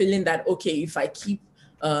this, feeling that, okay, if I keep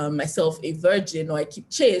myself a virgin or I keep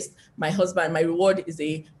chaste, my husband, my reward is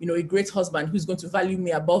a great husband who's going to value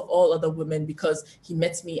me above all other women because he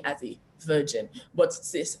met me as a virgin. But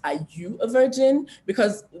sis, are you a virgin?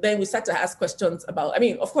 Because then we start to ask questions about,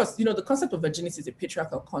 of course, the concept of virginity is a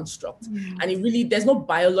patriarchal construct, and there's no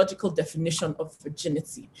biological definition of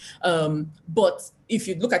virginity. But if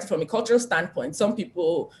you look at it from a cultural standpoint, some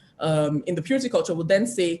people in the purity culture will then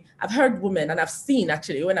say, I've heard women, and I've seen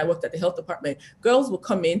actually when I worked at the health department, girls will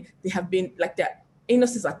come in, they have been like their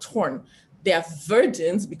anuses are torn. They are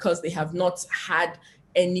virgins because they have not had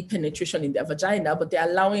any penetration in their vagina, but they're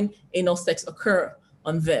allowing anal sex occur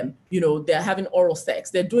on them. They're having oral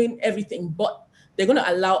sex. They're doing everything, but they're going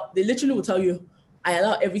to allow, they literally will tell you, I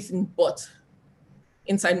allow everything but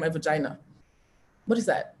inside my vagina. What is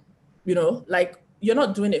that? Like, you're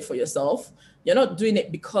not doing it for yourself. You're not doing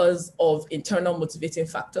it because of internal motivating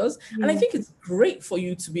factors. And I think it's great for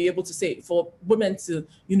you to be able to say, for women to,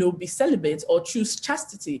 be celibate or choose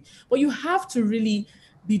chastity, but you have to really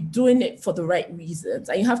be doing it for the right reasons.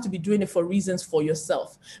 And you have to be doing it for reasons for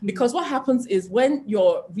yourself. Because what happens is when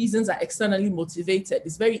your reasons are externally motivated,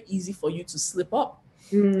 it's very easy for you to slip up.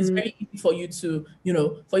 It's very easy for you to,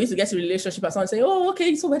 get a relationship and someone say, oh,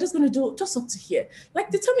 okay, so we're just going to do just up to here.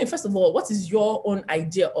 Like, determine, first of all, what is your own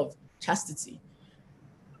idea of chastity?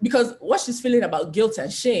 Because what she's feeling about guilt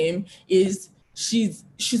and shame is she's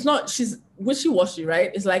wishy-washy,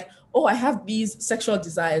 right? It's like, oh, I have these sexual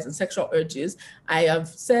desires and sexual urges. I have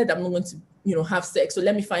said I'm not going to, have sex, so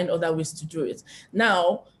let me find other ways to do it.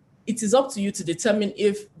 Now, it is up to you to determine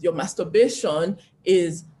if your masturbation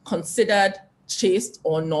is considered chaste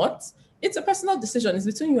or not. It's a personal decision. It's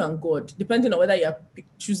between you and God, depending on whether you're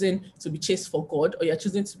choosing to be chaste for God or you're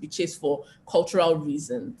choosing to be chaste for cultural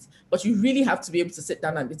reasons. But you really have to be able to sit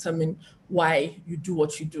down and determine why you do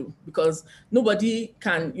what you do, because nobody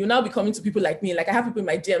can, you now be coming to people like me. Like, I have people in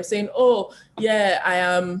my DM saying, oh, yeah, I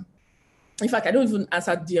am. In fact, I don't even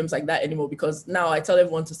answer DMs like that anymore, because now I tell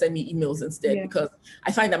everyone to send me emails instead, because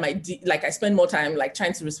I find that I spend more time like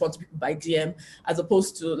trying to respond to people by DM as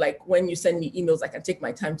opposed to like when you send me emails, I can take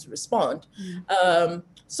my time to respond.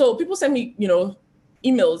 So people send me,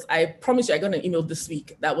 emails. I promise you, I got an email this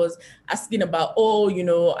week that was asking about,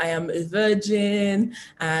 I am a virgin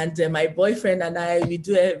and my boyfriend and I, we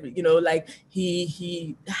do it, like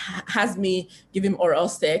he has me give him oral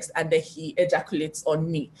sex and then he ejaculates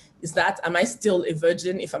on me. Am I still a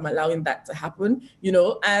virgin if I'm allowing that to happen?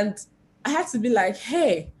 And I had to be like,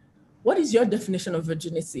 hey, what is your definition of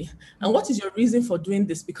virginity? And what is your reason for doing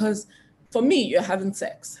this? Because for me, you're having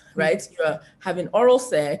sex, right? You're having oral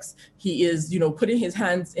sex. He is, putting his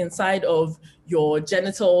hands inside of your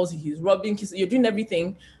genitals. He's rubbing, kissing. You're doing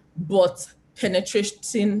everything, but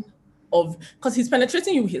penetrating because he's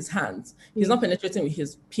penetrating you with his hands. He's not penetrating with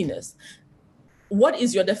his penis. What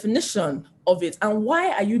is your definition of it? And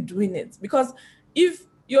why are you doing it? Because if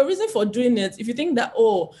your reason for doing it, if you think that,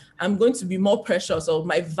 oh, I'm going to be more precious or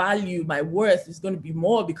my value, my worth is going to be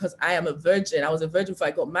more because I am a virgin, I was a virgin before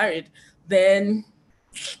I got married, then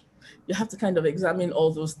you have to kind of examine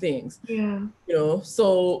all those things.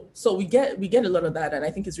 So we get a lot of that, and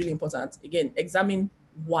I think it's really important. Again, examine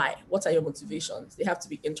why. What are your motivations? They have to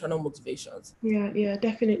be internal motivations. Yeah,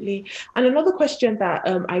 definitely. And another question that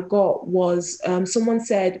I got was someone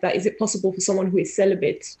said that, is it possible for someone who is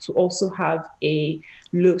celibate to also have a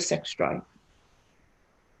low sex drive?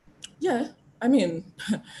 Yeah, I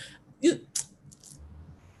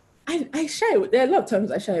shy. There are a lot of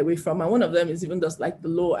terms I shy away from, and one of them is even just like the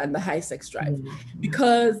low and the high sex drive,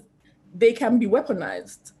 because they can be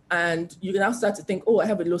weaponized. And you can now start to think, oh, I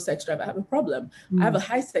have a low sex drive, I have a problem. I have a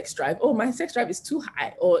high sex drive. Oh, my sex drive is too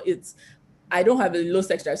high, or I don't have a low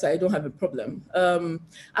sex drive, so I don't have a problem.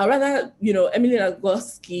 I'd rather, Emily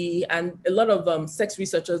Nagoski and a lot of sex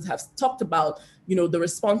researchers have talked about, the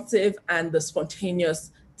responsive and the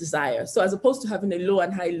spontaneous desire. So as opposed to having a low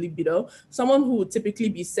and high libido, someone who would typically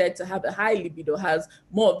be said to have a high libido has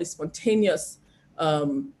more of the spontaneous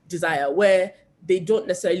desire, where they don't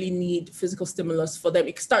necessarily need physical stimulus for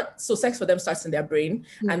them. So sex for them starts in their brain,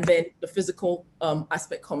 and then the physical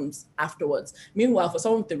aspect comes afterwards. Meanwhile, for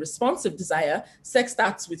someone with the responsive desire, sex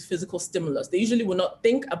starts with physical stimulus. They usually will not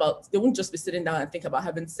they won't just be sitting down and think about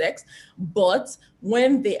having sex, but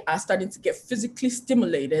when they are starting to get physically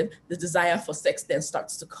stimulated, the desire for sex then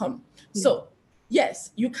starts to come. So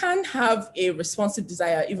yes, you can have a responsive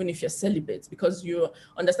desire even if you're celibate, because you're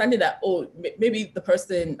understanding that, oh, maybe the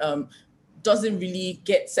person doesn't really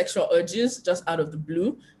get sexual urges just out of the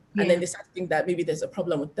blue. And then they start to think that maybe there's a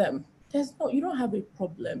problem with them. You don't have a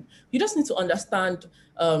problem. You just need to understand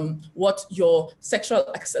what your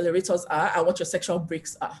sexual accelerators are and what your sexual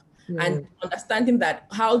brakes are. And understanding that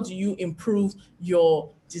how do you improve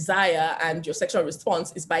your desire and your sexual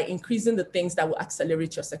response is by increasing the things that will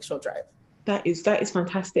accelerate your sexual drive. That is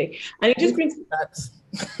fantastic. And it just brings that.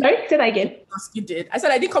 Sorry, say that again. You did. I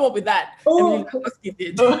said I didn't come up with that. Oh, you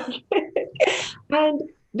did. Okay. And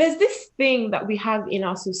there's this thing that we have in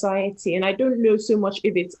our society, and I don't know so much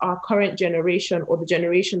if it's our current generation or the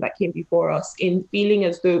generation that came before us, in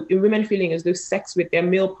women feeling as though sex with their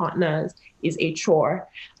male partners is a chore,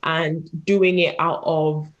 and doing it out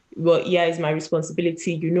of, well, yeah, it's my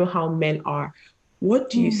responsibility. You know how men are. What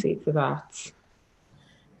do you say to that?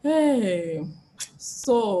 Hey,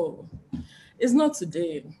 so it's not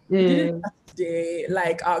today. Today,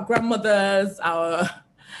 like our grandmothers, our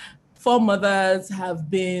foremothers have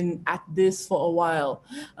been at this for a while.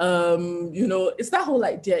 It's that whole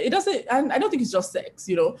idea. It doesn't, and I don't think it's just sex.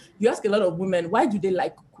 You ask a lot of women, why do they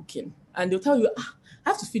like cooking? And they'll tell you, I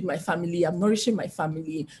have to feed my family. I'm nourishing my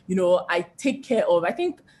family. I take care of. I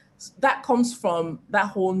think that comes from that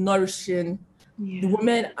whole nourishing. Yeah. The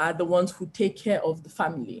women are the ones who take care of the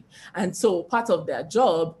family. And so part of their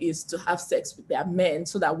job is to have sex with their men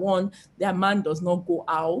so that their man does not go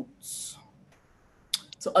out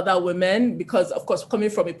to other women, because of course, coming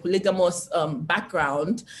from a polygamous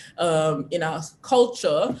background in our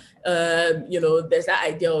culture, there's that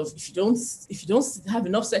idea of if you don't have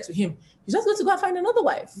enough sex with him, you're just going to go and find another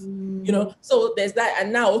wife. So there's that.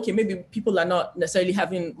 And now, okay, maybe people are not necessarily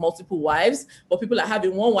having multiple wives, but people are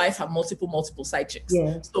having one wife and multiple side chicks.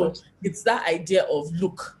 Yeah, so it's that idea of,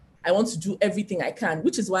 look, I want to do everything I can,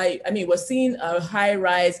 which is why, we're seeing a high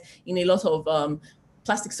rise in a lot of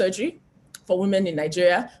plastic surgery for women in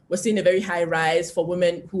Nigeria. We're seeing a very high rise for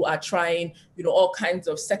women who are trying, all kinds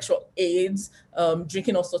of sexual aids,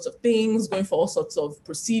 drinking all sorts of things, going for all sorts of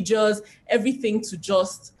procedures, everything to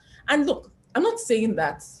just... And look, I'm not saying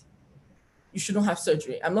that you shouldn't have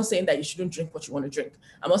surgery. I'm not saying that you shouldn't drink what you want to drink.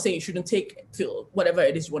 I'm not saying you shouldn't take whatever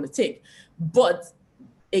it is you want to take. But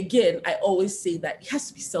again, I always say that it has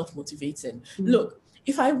to be self-motivating. Look,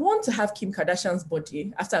 if I want to have Kim Kardashian's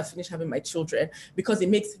body after I finish having my children because it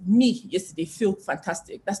makes me yesterday feel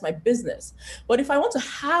fantastic, that's my business. But if I want to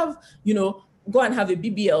have, go and have a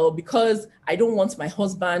BBL because I don't want my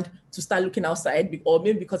husband to start looking outside, or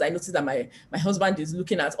maybe because I noticed that my husband is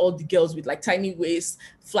looking at all the girls with like tiny waists,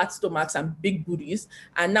 flat stomachs, and big booties,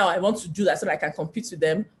 and now I want to do that so that I can compete with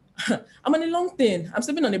them. I'm on a long thing. I'm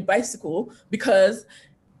sleeping on a bicycle, because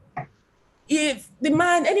if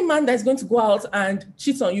any man that's going to go out and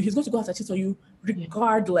cheat on you, he's going to go out and cheat on you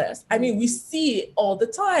regardless. We see it all the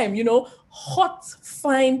time, hot,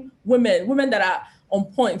 fine women that are on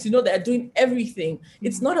point, they're doing everything.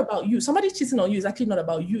 It's not about you. Somebody cheating on you is actually not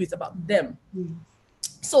about you, it's about them.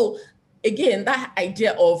 So again, that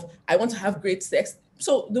idea of, I want to have great sex.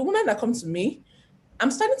 So the women that come to me, I'm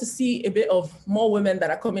starting to see a bit of more women that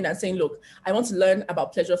are coming and saying, look, I want to learn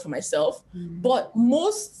about pleasure for myself. But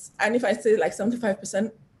most, and if I say like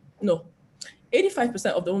 85%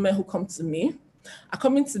 of the women who come to me are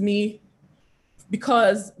coming to me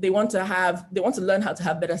because they want to learn how to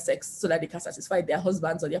have better sex so that they can satisfy their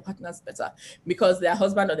husbands or their partners better, because their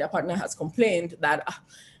husband or their partner has complained that,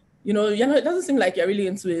 it doesn't seem like you're really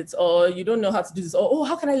into it, or you don't know how to do this, or, oh,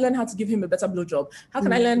 how can I learn how to give him a better blowjob? How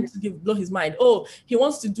can I learn to blow his mind? Oh, he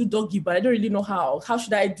wants to do doggy, but I don't really know how. How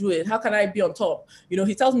should I do it? How can I be on top?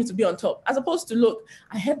 He tells me to be on top. As opposed to, look,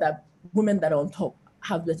 I heard that women that are on top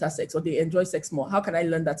have better sex, or they enjoy sex more. How can I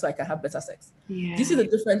learn that so I can have better sex? Yeah. Do you see the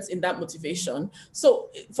difference in that motivation? So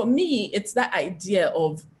for me, it's that idea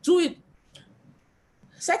of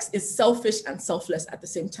sex is selfish and selfless at the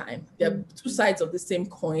same time. They're two sides of the same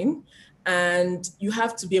coin, and you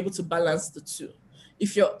have to be able to balance the two.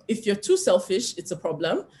 If you're too selfish, it's a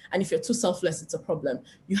problem. And if you're too selfless, it's a problem.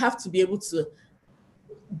 You have to be able to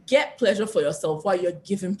get pleasure for yourself while you're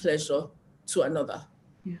giving pleasure to another.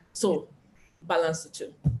 Yeah. So balance the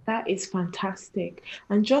two. That is fantastic.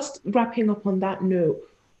 And just wrapping up on that note,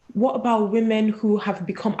 what about women who have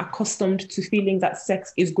become accustomed to feeling that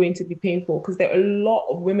sex is going to be painful? Because there are a lot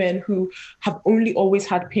of women who have only always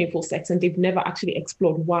had painful sex and they've never actually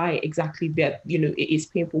explored why exactly that, it is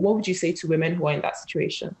painful. What would you say to women who are in that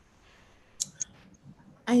situation?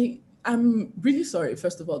 I'm really sorry,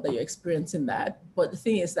 first of all, that you're experiencing that. But the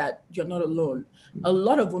thing is that you're not alone. A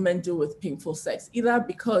lot of women deal with painful sex, either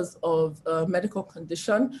because of a medical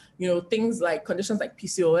condition, things like conditions like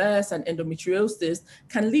PCOS and endometriosis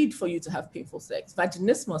can lead for you to have painful sex.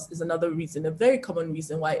 Vaginismus is another reason, a very common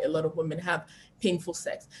reason why a lot of women have painful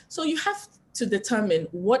sex. So you have to determine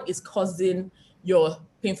what is causing your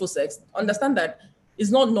painful sex. Understand that it's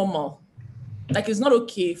not normal. Like, it's not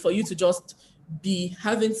okay for you to just be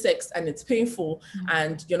having sex and it's painful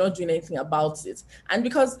and you're not doing anything about it. And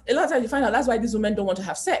because a lot of times you find out that's why these women don't want to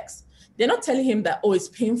have sex. They're not telling him that, oh, it's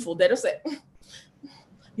painful. They're just like,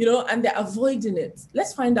 and they're avoiding it.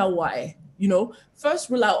 Let's find out why. First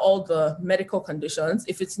rule out all the medical conditions.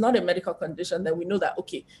 If it's not a medical condition, then we know that,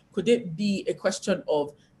 okay, could it be a question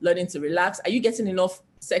of learning to relax? Are you getting enough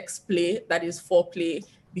sex play, that is foreplay,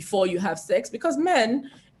 before you have sex? Because men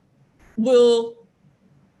will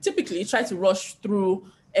typically try to rush through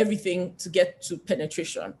everything to get to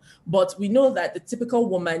penetration. But we know that the typical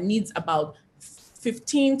woman needs about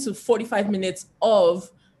 15 to 45 minutes of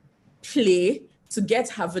play to get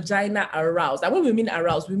her vagina aroused. And when we mean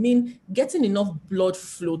aroused, we mean getting enough blood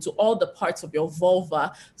flow to all the parts of your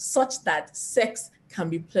vulva such that sex can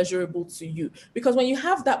be pleasurable to you. Because when you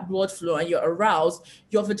have that blood flow and you're aroused,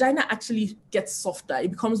 your vagina actually gets softer.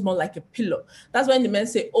 It becomes more like a pillow. That's when the men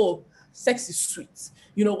say, oh, sex is sweet.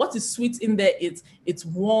 What is sweet in there? It's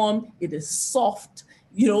warm, it is soft.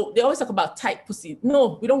 They always talk about tight pussy.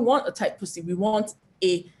 No, we don't want a tight pussy. We want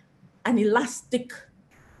an elastic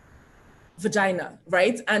vagina,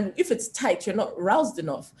 right? And if it's tight, you're not aroused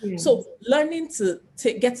enough. Yeah. So learning to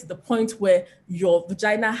get to the point where your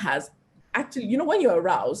vagina has actually, when you're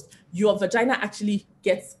aroused, your vagina actually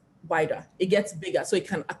gets wider, it gets bigger, so it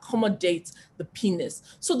can accommodate the penis.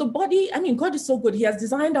 So the body, God is so good. He has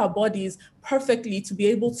designed our bodies perfectly to be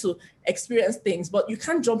able to experience things, but you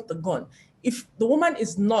can't jump the gun. If the woman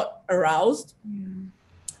is not aroused and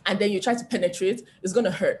then you try to penetrate, it's going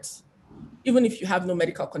to hurt, even if you have no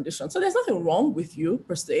medical condition. So there's nothing wrong with you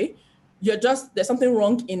per se. There's something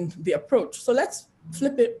wrong in the approach. So let's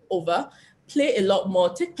flip it over, play a lot more,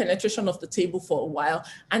 take penetration off the table for a while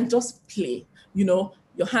and just play,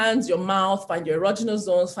 your hands, your mouth, find your erogenous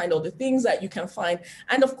zones, find all the things that you can find.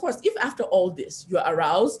 And of course, if after all this, you're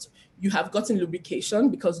aroused, you have gotten lubrication,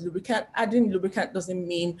 because adding lubricant doesn't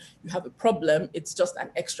mean you have a problem. It's just an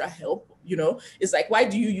extra help, It's like, why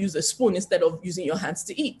do you use a spoon instead of using your hands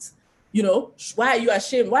to eat? Why are you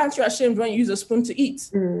ashamed? Why aren't you ashamed when you use a spoon to eat?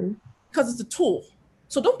 Because it's a tool.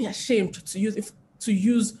 So don't be ashamed to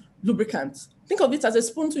use lubricant. Think of it as a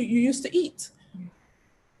spoon you use to eat.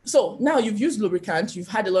 So now you've used lubricant, you've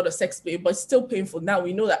had a lot of sex play, but it's still painful. Now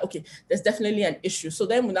we know that, okay, there's definitely an issue. So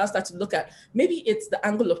then we now start to look at, maybe it's the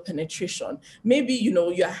angle of penetration. Maybe,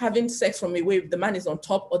 you're having sex from a way the man is on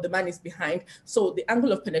top or the man is behind. So the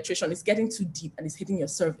angle of penetration is getting too deep and it's hitting your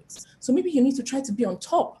cervix. So maybe you need to try to be on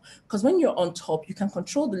top, because when you're on top, you can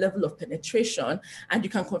control the level of penetration and you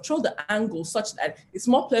can control the angle such that it's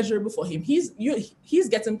more pleasurable for him. He's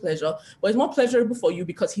getting pleasure, but it's more pleasurable for you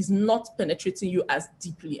because he's not penetrating you as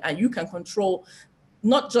deeply. And you can control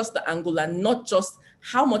not just the angle and not just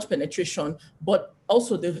how much penetration, but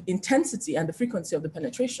also the intensity and the frequency of the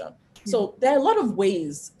penetration. So there are a lot of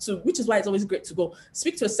ways which is why it's always great to go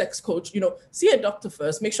speak to a sex coach, see a doctor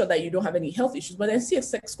first, make sure that you don't have any health issues, but then see a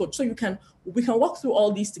sex coach so we can walk through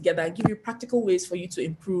all these together and give you practical ways for you to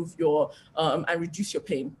improve your and reduce your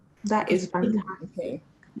pain. That is fantastic. Okay.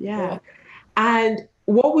 Yeah. And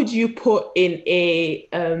what would you put in a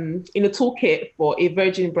toolkit for a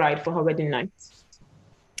virgin bride for her wedding night?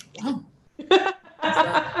 Wow.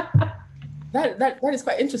 that is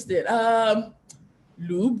quite interesting.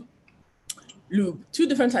 Lube. Two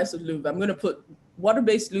different types of lube. I'm going to put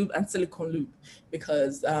water-based lube and silicone lube,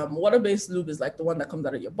 because water-based lube is like the one that comes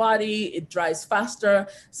out of your body. It dries faster.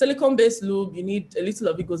 Silicone-based lube, you need a little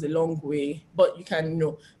of it, goes a long way, but you can,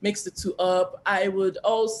 mix the two up. I would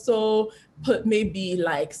also put maybe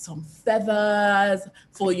like some feathers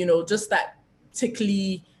for, just that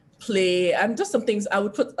tickly play, and just some things. I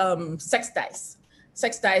would put sex dice.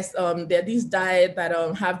 There are these dice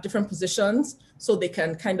that have different positions, so they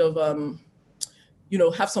can kind of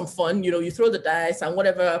have some fun. You throw the dice and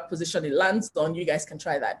whatever position it lands on, you guys can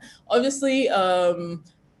try that. Obviously,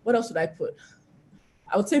 what else would I put?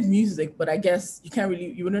 I would say music, but I guess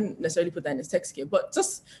you wouldn't necessarily put that in a sex kit, but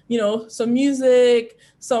just, some music,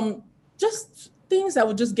 some just things that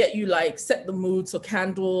would just get you like set the mood. So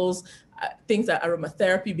candles, things like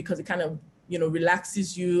aromatherapy, because it kind of,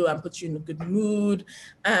 relaxes you and puts you in a good mood,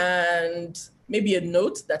 and maybe a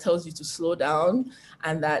note that tells you to slow down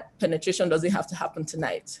and that penetration doesn't have to happen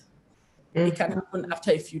tonight. Mm-hmm. It can happen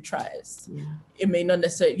after a few tries. Yeah. It may not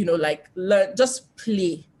necessarily, learn, just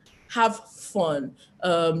play, have fun,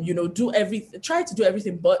 do everything, try to do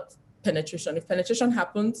everything but penetration. If penetration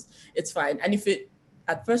happens, it's fine. And if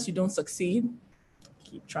at first you don't succeed,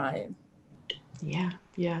 keep trying. Yeah,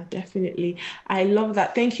 definitely. I love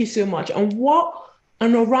that. Thank you so much. And what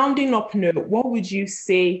On a rounding up note, what would you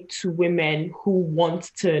say to women who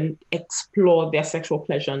want to explore their sexual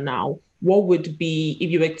pleasure now? What would be, if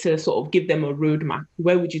you were to sort of give them a roadmap,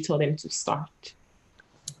 where would you tell them to start?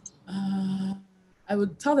 I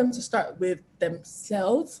would tell them to start with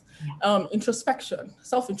themselves, introspection,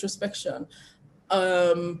 self-introspection.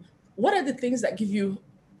 What are the things that give you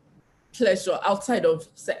pleasure outside of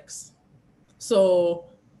sex? So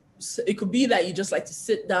it could be that you just like to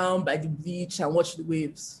sit down by the beach and watch the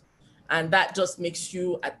waves, and that just makes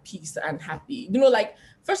you at peace and happy. Like,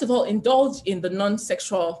 first of all, indulge in the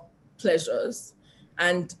non-sexual pleasures.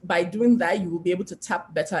 And by doing that, you will be able to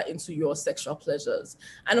tap better into your sexual pleasures.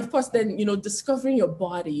 And of course, then, discovering your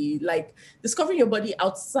body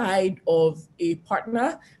outside of a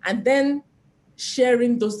partner, and then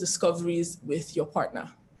sharing those discoveries with your partner.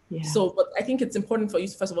 Yeah. So, but I think it's important for you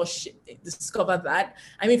to, first of all, discover that.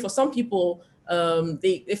 I mean, for some people,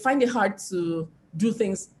 they find it hard to do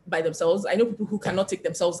things by themselves. I know people who cannot take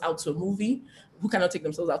themselves out to a movie, who cannot take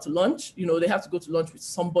themselves out to lunch. They have to go to lunch with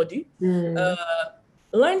somebody. I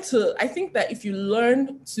think that if you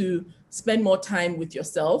learn to spend more time with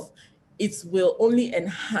yourself, it will only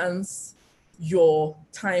enhance your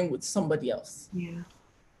time with somebody else. Yeah.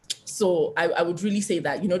 So I would really say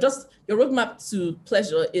that, just your roadmap to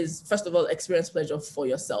pleasure is, first of all, experience pleasure for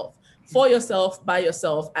yourself, by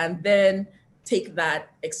yourself, and then take that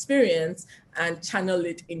experience and channel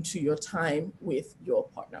it into your time with your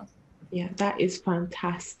partner. Yeah, that is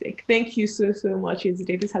fantastic. Thank you so much,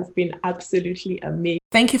 Ezide. This has been absolutely amazing.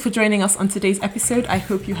 Thank you for joining us on today's episode. I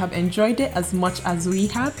hope you have enjoyed it as much as we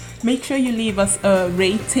have. Make sure you leave us a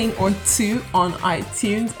rating or 2 on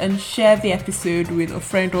iTunes and share the episode with a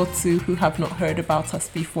friend or 2 who have not heard about us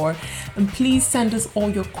before. And please send us all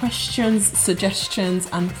your questions, suggestions,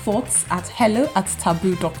 and thoughts at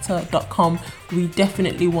hello@taboodoctor.com. We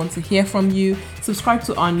definitely want to hear from you. Subscribe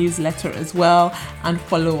to our newsletter as well and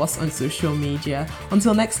follow us on social media.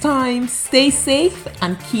 Until next time, stay safe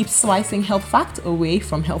and keep slicing health fact away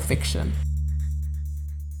from health fiction.